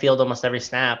to be on the field almost every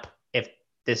snap. If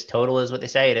this total is what they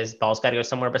say it is, ball's got to go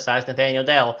somewhere besides Nathaniel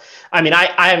Dell. I mean,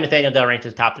 I have Nathaniel Dell ranked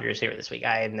as top 3 receiver this week.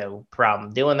 I have no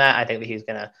problem doing that. I think that he's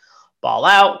going to ball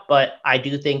out, but I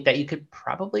do think that you could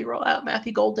probably roll out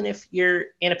Matthew Golden if you're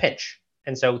in a pinch.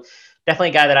 And so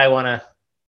definitely a guy that I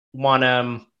want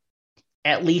to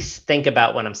at least think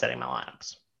about when I'm setting my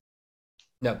lineups.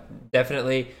 No,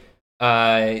 definitely.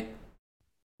 The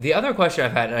other question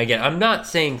I've had, and again, I'm not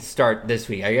saying start this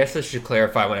week. I guess I should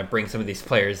clarify when I bring some of these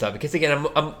players up, because again,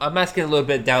 I'm asking a little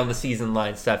bit down the season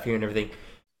line stuff here and everything.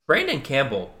 Brandon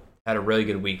Campbell had a really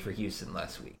good week for Houston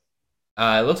last week.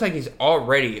 It looks like he's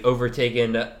already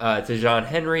overtaken Tejon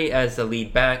Henry as the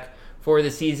lead back for the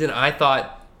season. I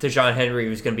thought Tejon Henry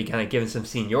was going to be kind of given some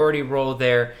seniority role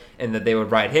there, and that they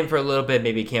would ride him for a little bit.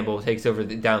 Maybe Campbell takes over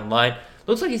down the line.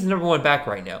 Looks like he's the number 1 back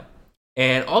right now.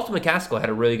 And Alton McCaskill had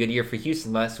a really good year for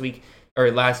Houston last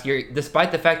year,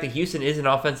 despite the fact that Houston is an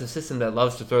offensive system that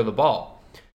loves to throw the ball.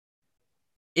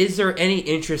 Is there any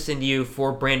interest in you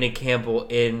for Brandon Campbell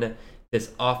in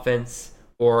this offense,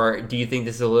 or do you think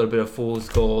this is a little bit of fool's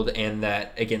gold, and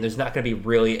that, again, there's not going to be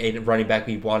really a running back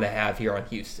we want to have here on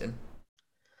Houston?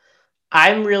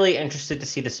 I'm really interested to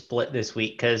see the split this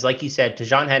week because, like you said,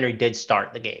 Tejon Henry did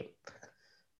start the game,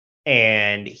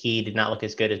 and he did not look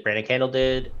as good as Brandon Campbell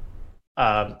did.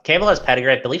 Campbell has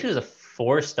pedigree. I believe he was a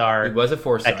 4-star. He was a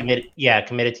 4-star. Committed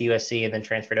to USC and then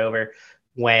transferred over.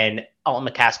 When Alton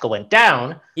McCaskill went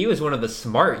down, he was one of the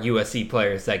smart USC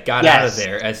players that got out of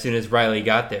there as soon as Riley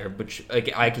got there, which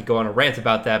I could go on a rant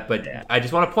about that, but I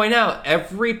just want to point out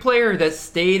every player that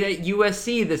stayed at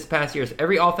USC this past year,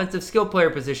 every offensive skill player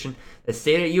position that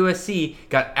stayed at USC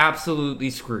got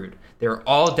absolutely screwed. They're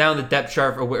all down the depth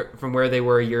chart from where they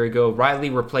were a year ago. Riley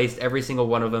replaced every single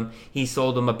one of them. He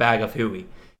sold them a bag of hooey.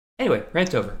 Anyway,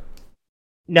 rant over.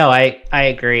 No, I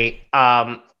agree.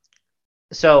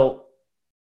 So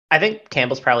I think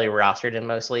Campbell's probably rostered in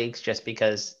most leagues just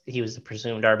because he was the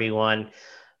presumed RB1.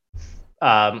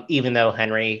 Even though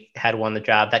Henry had won the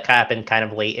job, that happened kind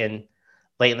of late in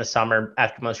the summer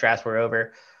after most drafts were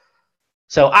over.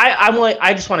 So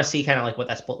I just want to see kind of like what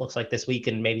that split looks like this week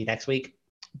and maybe next week.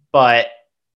 But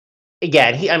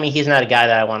again, he's not a guy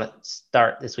that I want to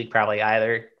start this week probably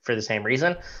either for the same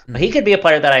reason. Mm-hmm. But he could be a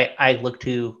player that I look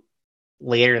to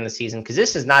later in the season because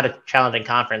this is not a challenging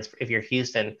conference if you're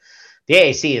Houston. The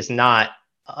AAC is not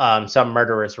some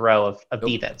murderous row of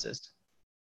defenses.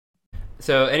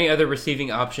 So any other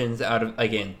receiving options out of,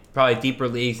 again, probably deeper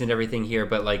leagues and everything here,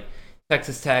 but like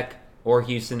Texas Tech or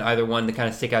Houston, either one to kind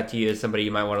of stick out to you as somebody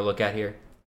you might want to look at here?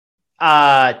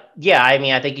 Yeah,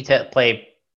 I think you play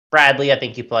Bradley. I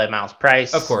think you play Miles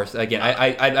Price. Of course. Again,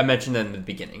 I mentioned that in the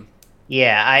beginning.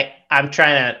 Yeah, I'm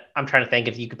trying to think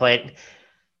if you could play it.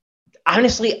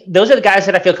 Honestly, those are the guys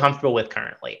that I feel comfortable with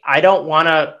currently. I don't want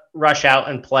to rush out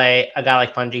and play a guy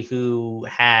like Fungi who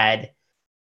had,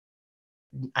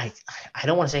 I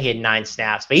don't want to say he had 9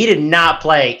 snaps, but he did not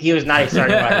play. He was not a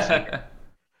starting wide receiver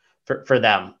for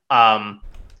them.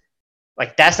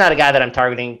 Like that's not a guy that I'm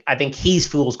targeting. I think he's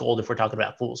fool's gold if we're talking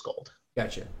about fool's gold.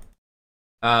 Gotcha.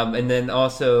 And then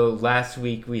also last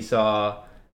week we saw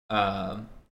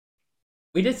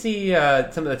We did see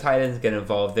some of the tight ends get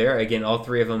involved there. Again, all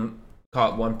three of them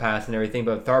caught one pass and everything,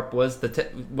 but Tharp was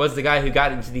the guy who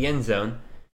got into the end zone.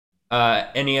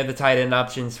 Any other tight end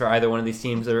options for either one of these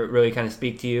teams that really kind of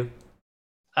speak to you?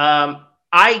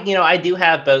 I do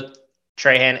have both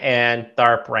Trahan and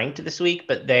Tharp ranked this week,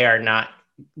 but they're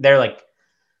like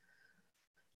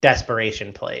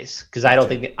desperation plays because I don't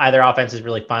think either offense is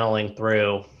really funneling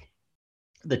through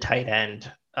the tight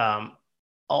end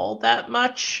all that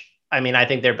much. I mean, I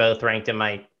think they're both ranked in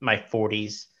my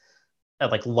 40s,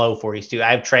 like low 40s too.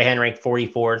 I have Trahan ranked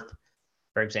 44th,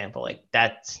 for example. Like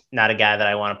that's not a guy that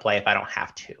I want to play if I don't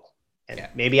have to. And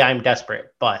maybe I'm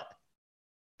desperate, but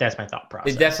that's my thought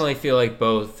process. They definitely feel like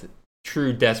both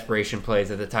true desperation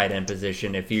plays at the tight end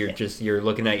position if you're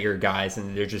looking at your guys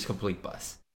and they're just complete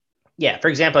busts. Yeah, for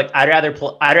example, like I'd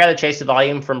rather chase the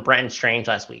volume from Brenton Strange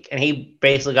last week, and he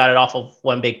basically got it off of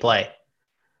one big play.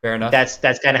 Fair enough.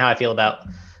 That's kind of how I feel about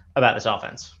this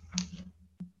offense.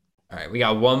 All right, we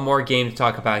got one more game to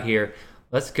talk about here.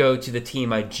 Let's go to the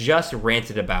team I just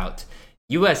ranted about.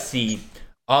 USC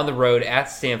on the road at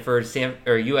Stanford.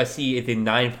 USC is the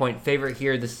 9-point favorite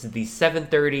here. This is the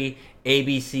 7:30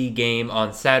 ABC game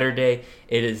on Saturday.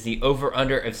 It is the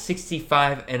over-under of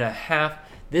 65.5.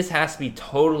 This has to be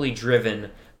totally driven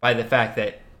by the fact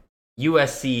that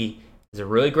USC is a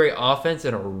really great offense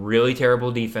and a really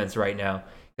terrible defense right now.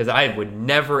 Because I would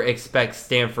never expect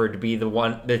Stanford to be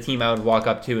the team I would walk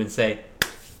up to and say,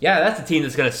 yeah, that's a team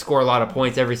that's going to score a lot of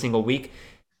points every single week.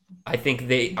 I think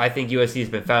USC has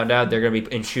been found out. They're going to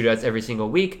be in shootouts every single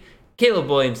week. Caleb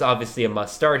Williams, obviously a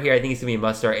must start here. I think he's going to be a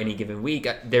must start any given week.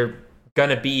 They're going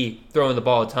to be throwing the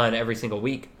ball a ton every single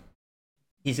week.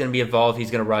 He's going to be involved.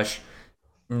 He's going to rush.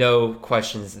 No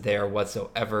questions there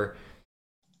whatsoever.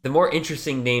 The more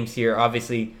interesting names here,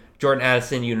 obviously, Jordan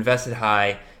Addison, you invested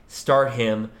high. Start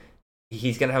him.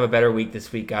 He's going to have a better week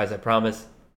this week, guys, I promise.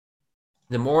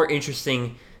 The more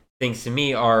interesting things to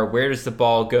me are where does the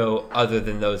ball go other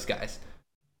than those guys?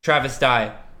 Travis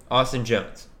Dye, Austin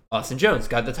Jones. Austin Jones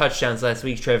got the touchdowns last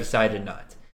week. Travis Dye did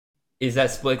not. Is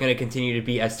that split going to continue to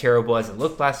be as terrible as it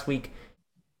looked last week?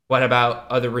 What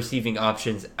about other receiving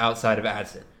options outside of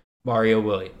Addison? Mario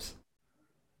Williams.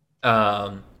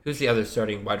 Who's the other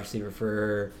starting wide receiver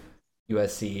for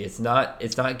USC? It's not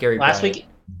Gary Bryant.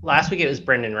 Last week it was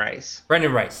Brendan Rice.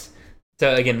 Brendan Rice.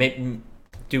 So again,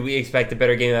 do we expect a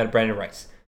better game out of Brendan Rice?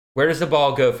 Where does the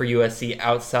ball go for USC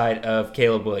outside of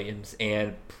Caleb Williams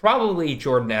and probably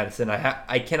Jordan Addison?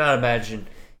 I cannot imagine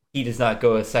he does not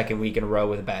go a second week in a row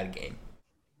with a bad game.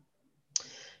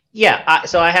 Yeah,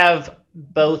 so I have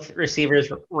both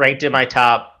receivers ranked in my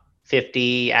top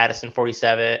 50, Addison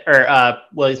 47, or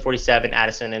Williams 47,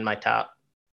 Addison in my top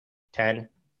 10.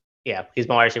 Yeah, he's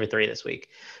my wide receiver 3 this week.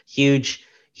 Huge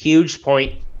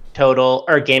point total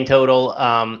or game total.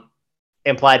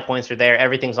 Implied points are there.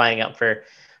 Everything's lining up for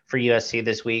USC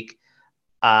this week.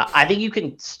 I think you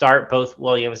can start both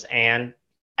Williams and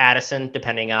Addison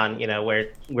depending on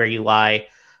where you lie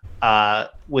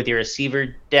with your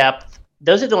receiver depth.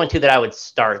 Those are the only two that I would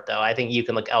start, though. I think you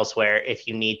can look elsewhere if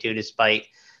you need to, despite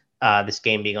this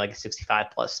game being like a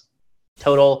 65 plus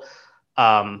total.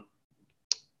 So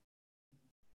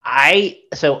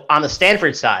on the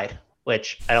Stanford side,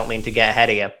 which I don't mean to get ahead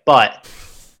of you, but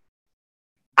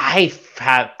I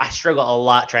struggle a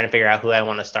lot trying to figure out who I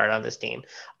want to start on this team.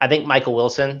 I think Michael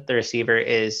Wilson, the receiver,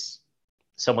 is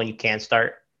someone you can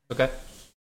start. Okay.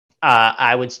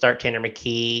 I would start Tanner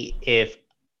McKee if,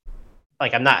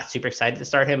 I'm not super excited to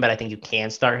start him, but I think you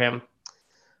can start him.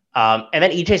 And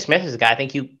then EJ Smith is a guy I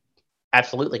think you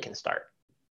absolutely can start.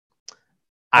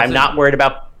 I'm not worried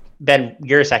about Ben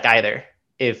Yurosek either.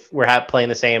 If we're playing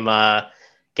the same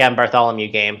Gavin Bartholomew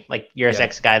game,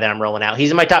 Yurosek's a guy that I'm rolling out.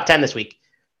 He's in my top 10 this week.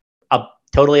 I'm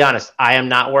totally honest. I am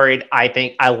not worried. I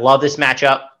think I love this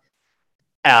matchup.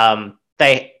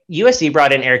 USC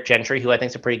brought in Eric Gentry, who I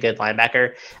think is a pretty good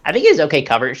linebacker. I think he has okay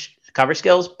cover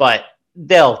skills, but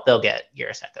they'll get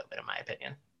Yurosek open, in my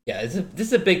opinion. Yeah, this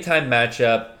is a big time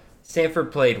matchup.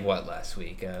 Stanford played what last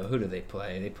week? Who did they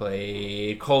play? They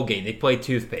played Colgate. They played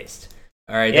toothpaste.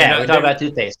 All right. Yeah, we're talking about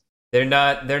toothpaste.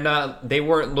 They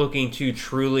weren't looking to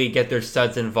truly get their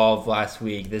studs involved last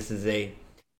week. This is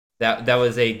that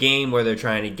was a game where they're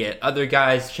trying to get other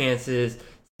guys chances,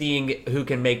 seeing who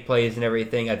can make plays and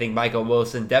everything. I think Michael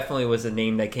Wilson definitely was a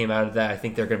name that came out of that. I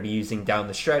think they're going to be using down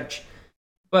the stretch.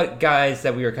 But guys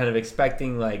that we were kind of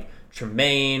expecting, like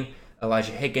Tremaine,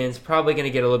 Elijah Higgins, probably going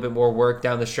to get a little bit more work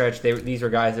down the stretch. These are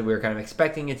guys that we were kind of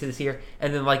expecting into this year.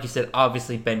 And then, like you said,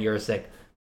 obviously Ben Yurosek,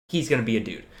 he's going to be a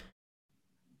dude.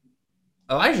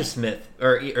 EJ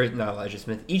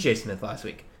Smith last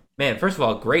week. Man, first of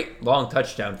all, great long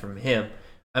touchdown from him.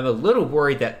 I'm a little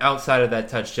worried that outside of that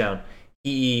touchdown,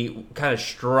 he kind of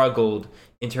struggled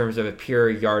in terms of a pure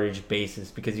yardage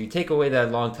basis, because you take away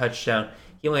that long touchdown,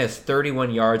 he only has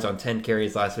 31 yards on 10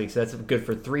 carries last week, so that's good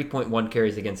for 3.1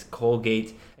 carries against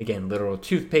Colgate. Again, literal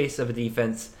toothpaste of a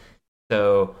defense.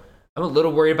 So I'm a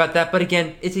little worried about that, but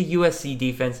again, it's a USC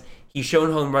defense. He's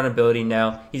shown home run ability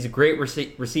now. He's a great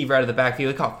receiver out of the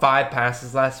backfield. He caught 5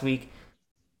 passes last week.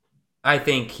 I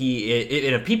think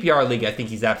in a PPR league, I think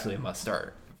he's absolutely a must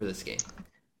start for this game.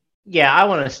 Yeah, I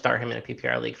want to start him in a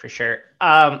PPR league for sure.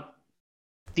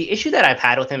 The issue that I've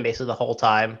had with him basically the whole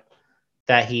time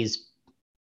that he's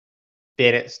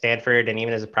been at Stanford and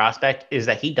even as a prospect is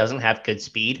that he doesn't have good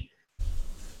speed.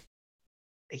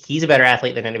 He's a better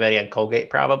athlete than anybody at Colgate,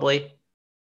 probably.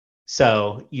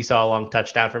 So you saw a long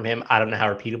touchdown from him. I don't know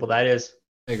how repeatable that is.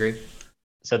 I agree.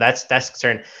 So that's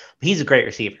concern. But he's a great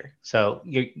receiver. So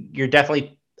you're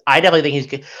definitely. I definitely think he's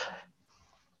good.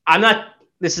 I'm not.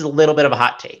 This is a little bit of a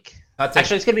hot take.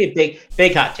 Actually, it's going to be a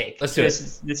big hot take. Let's do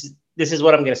it. This is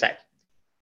what I'm going to say.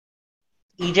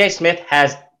 EJ Smith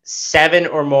has 7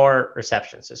 or more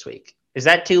receptions this week. Is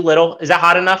that too little? Is that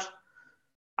hot enough?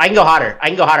 I can go hotter.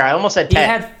 I almost said 10. He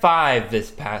had 5 this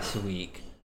past week.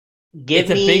 It's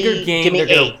a bigger game. Give me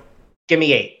 8. Give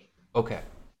me 8. Okay.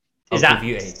 I'll give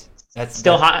you 8. That's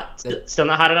still hot. Still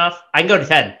not hot enough. I can go to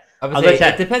 10. I'll go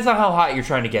 10. It depends on how hot you're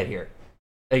trying to get here.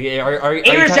 Like, are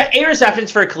 8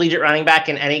 receptions for a collegiate running back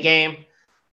in any game?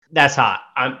 That's hot.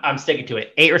 I'm sticking to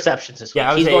it. 8 receptions this week.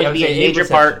 He's going to be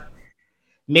a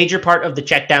major part of the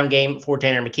check down game for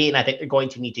Tanner McKee, and I think they're going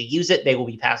to need to use it. They will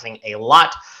be passing a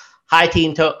lot.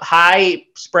 High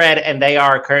spread, and they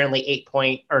are currently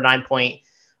 8-point or 9-point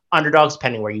underdogs,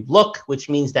 depending where you look, which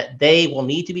means that they will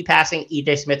need to be passing.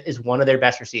 EJ Smith is one of their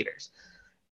best receivers.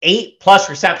 8+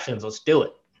 receptions. Let's do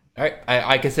it. All right.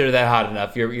 I consider that hot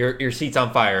enough. Your seat's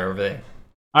on fire over there.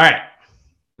 All right.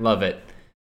 Love it.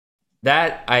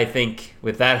 That, I think,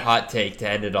 with that hot take to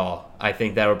end it all, I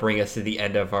think that'll bring us to the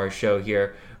end of our show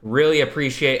here. Really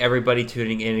appreciate everybody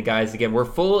tuning in, guys. Again, we're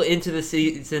full into the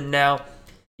season now.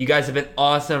 You guys have been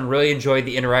awesome. Really enjoyed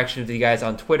the interaction with you guys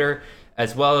on Twitter,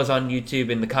 as well as on YouTube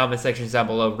in the comment sections down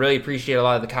below. Really appreciate a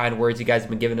lot of the kind words you guys have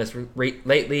been giving us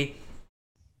lately.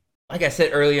 Like I said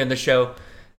earlier in the show,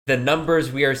 the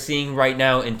numbers we are seeing right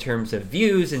now in terms of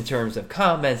views, in terms of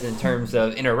comments, in terms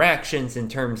of interactions, in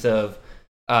terms of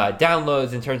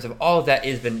downloads, in terms of all of that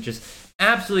has been just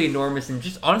absolutely enormous and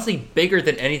just honestly bigger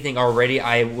than anything already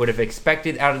I would have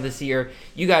expected out of this year.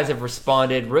 You guys have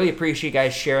responded. Really appreciate you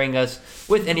guys sharing us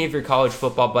with any of your college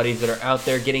football buddies that are out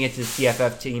there getting into the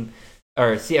CFF team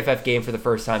or CFF game for the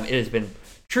first time. It has been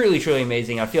truly, truly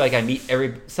amazing. I feel like I meet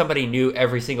somebody new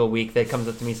every single week that comes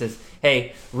up to me and says,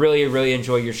 "Hey, really, really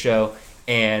enjoy your show."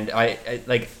 And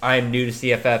I'm new to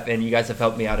CFF and you guys have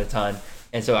helped me out a ton.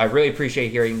 And so I really appreciate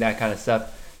hearing that kind of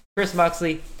stuff. Chris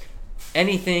Moxley,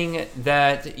 anything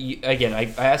that,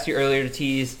 I asked you earlier to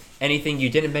tease, anything you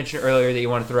didn't mention earlier that you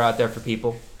want to throw out there for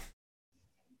people?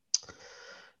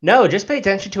 No, just pay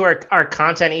attention to our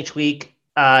content each week.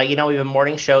 We have a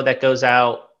morning show that goes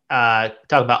out, talk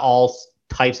about all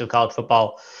types of college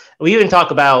football. We even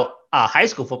talk about high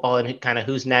school football and kind of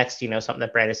who's next, something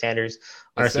that Brandon Sanders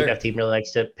on our CFF team really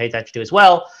likes to pay attention to as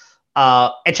well.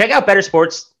 And check out Better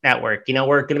Sports Network.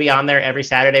 We're going to be on there every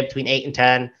Saturday between 8 and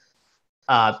 10.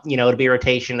 It'll be a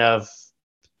rotation of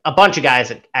a bunch of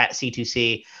guys at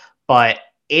C2C, but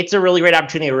it's a really great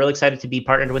opportunity. We're really excited to be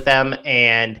partnered with them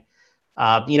and,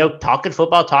 talking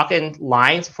football, talking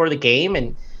lines before the game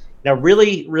and,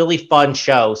 really, really fun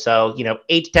show. So,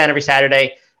 8 to 10 every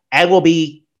Saturday, and we'll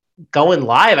be going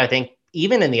live, I think,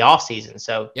 even in the off season.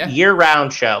 So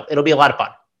year-round show. It'll be a lot of fun.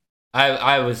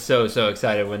 I was so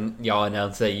excited when y'all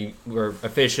announced that you were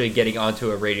officially getting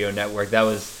onto a radio network. That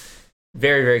was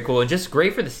very, very cool, and just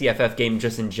great for the CFF game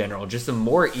just in general. Just the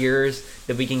more ears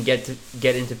that we can get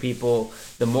into people,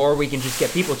 the more we can just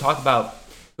get people talk about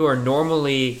who are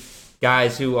normally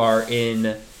guys who are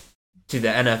in to the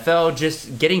NFL,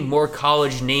 just getting more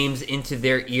college names into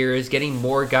their ears, getting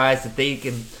more guys that they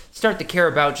can start to care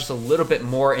about just a little bit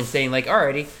more and saying like,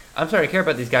 alrighty, I'm starting to care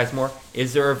about these guys more.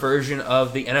 Is there a version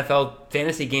of the NFL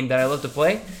fantasy game that I love to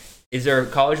play? Is there a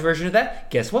college version of that?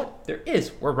 Guess what? There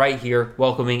is. We're right here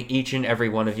welcoming each and every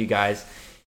one of you guys.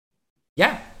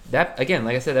 Yeah, that, again,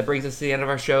 like I said, that brings us to the end of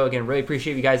our show. Again, really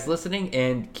appreciate you guys listening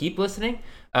and keep listening.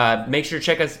 Make sure to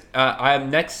check us.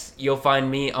 Next, you'll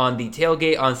find me on the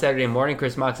tailgate on Saturday morning.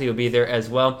 Chris Moxley will be there as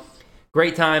well.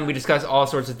 Great time. We discuss all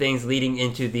sorts of things leading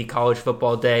into the college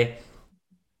football day.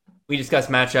 We discuss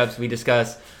matchups. We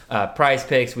discuss prize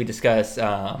picks. We discuss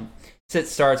sit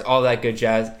starts, all that good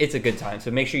jazz. It's a good time.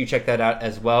 So make sure you check that out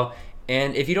as well.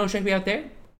 And if you don't check me out there,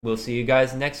 we'll see you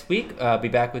guys next week. Be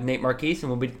back with Nate Marquise,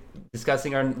 and we'll be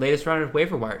discussing our latest round of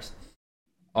waiver wires.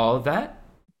 All of that.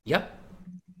 Yep.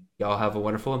 Y'all have a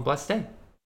wonderful and blessed day.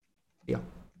 See ya.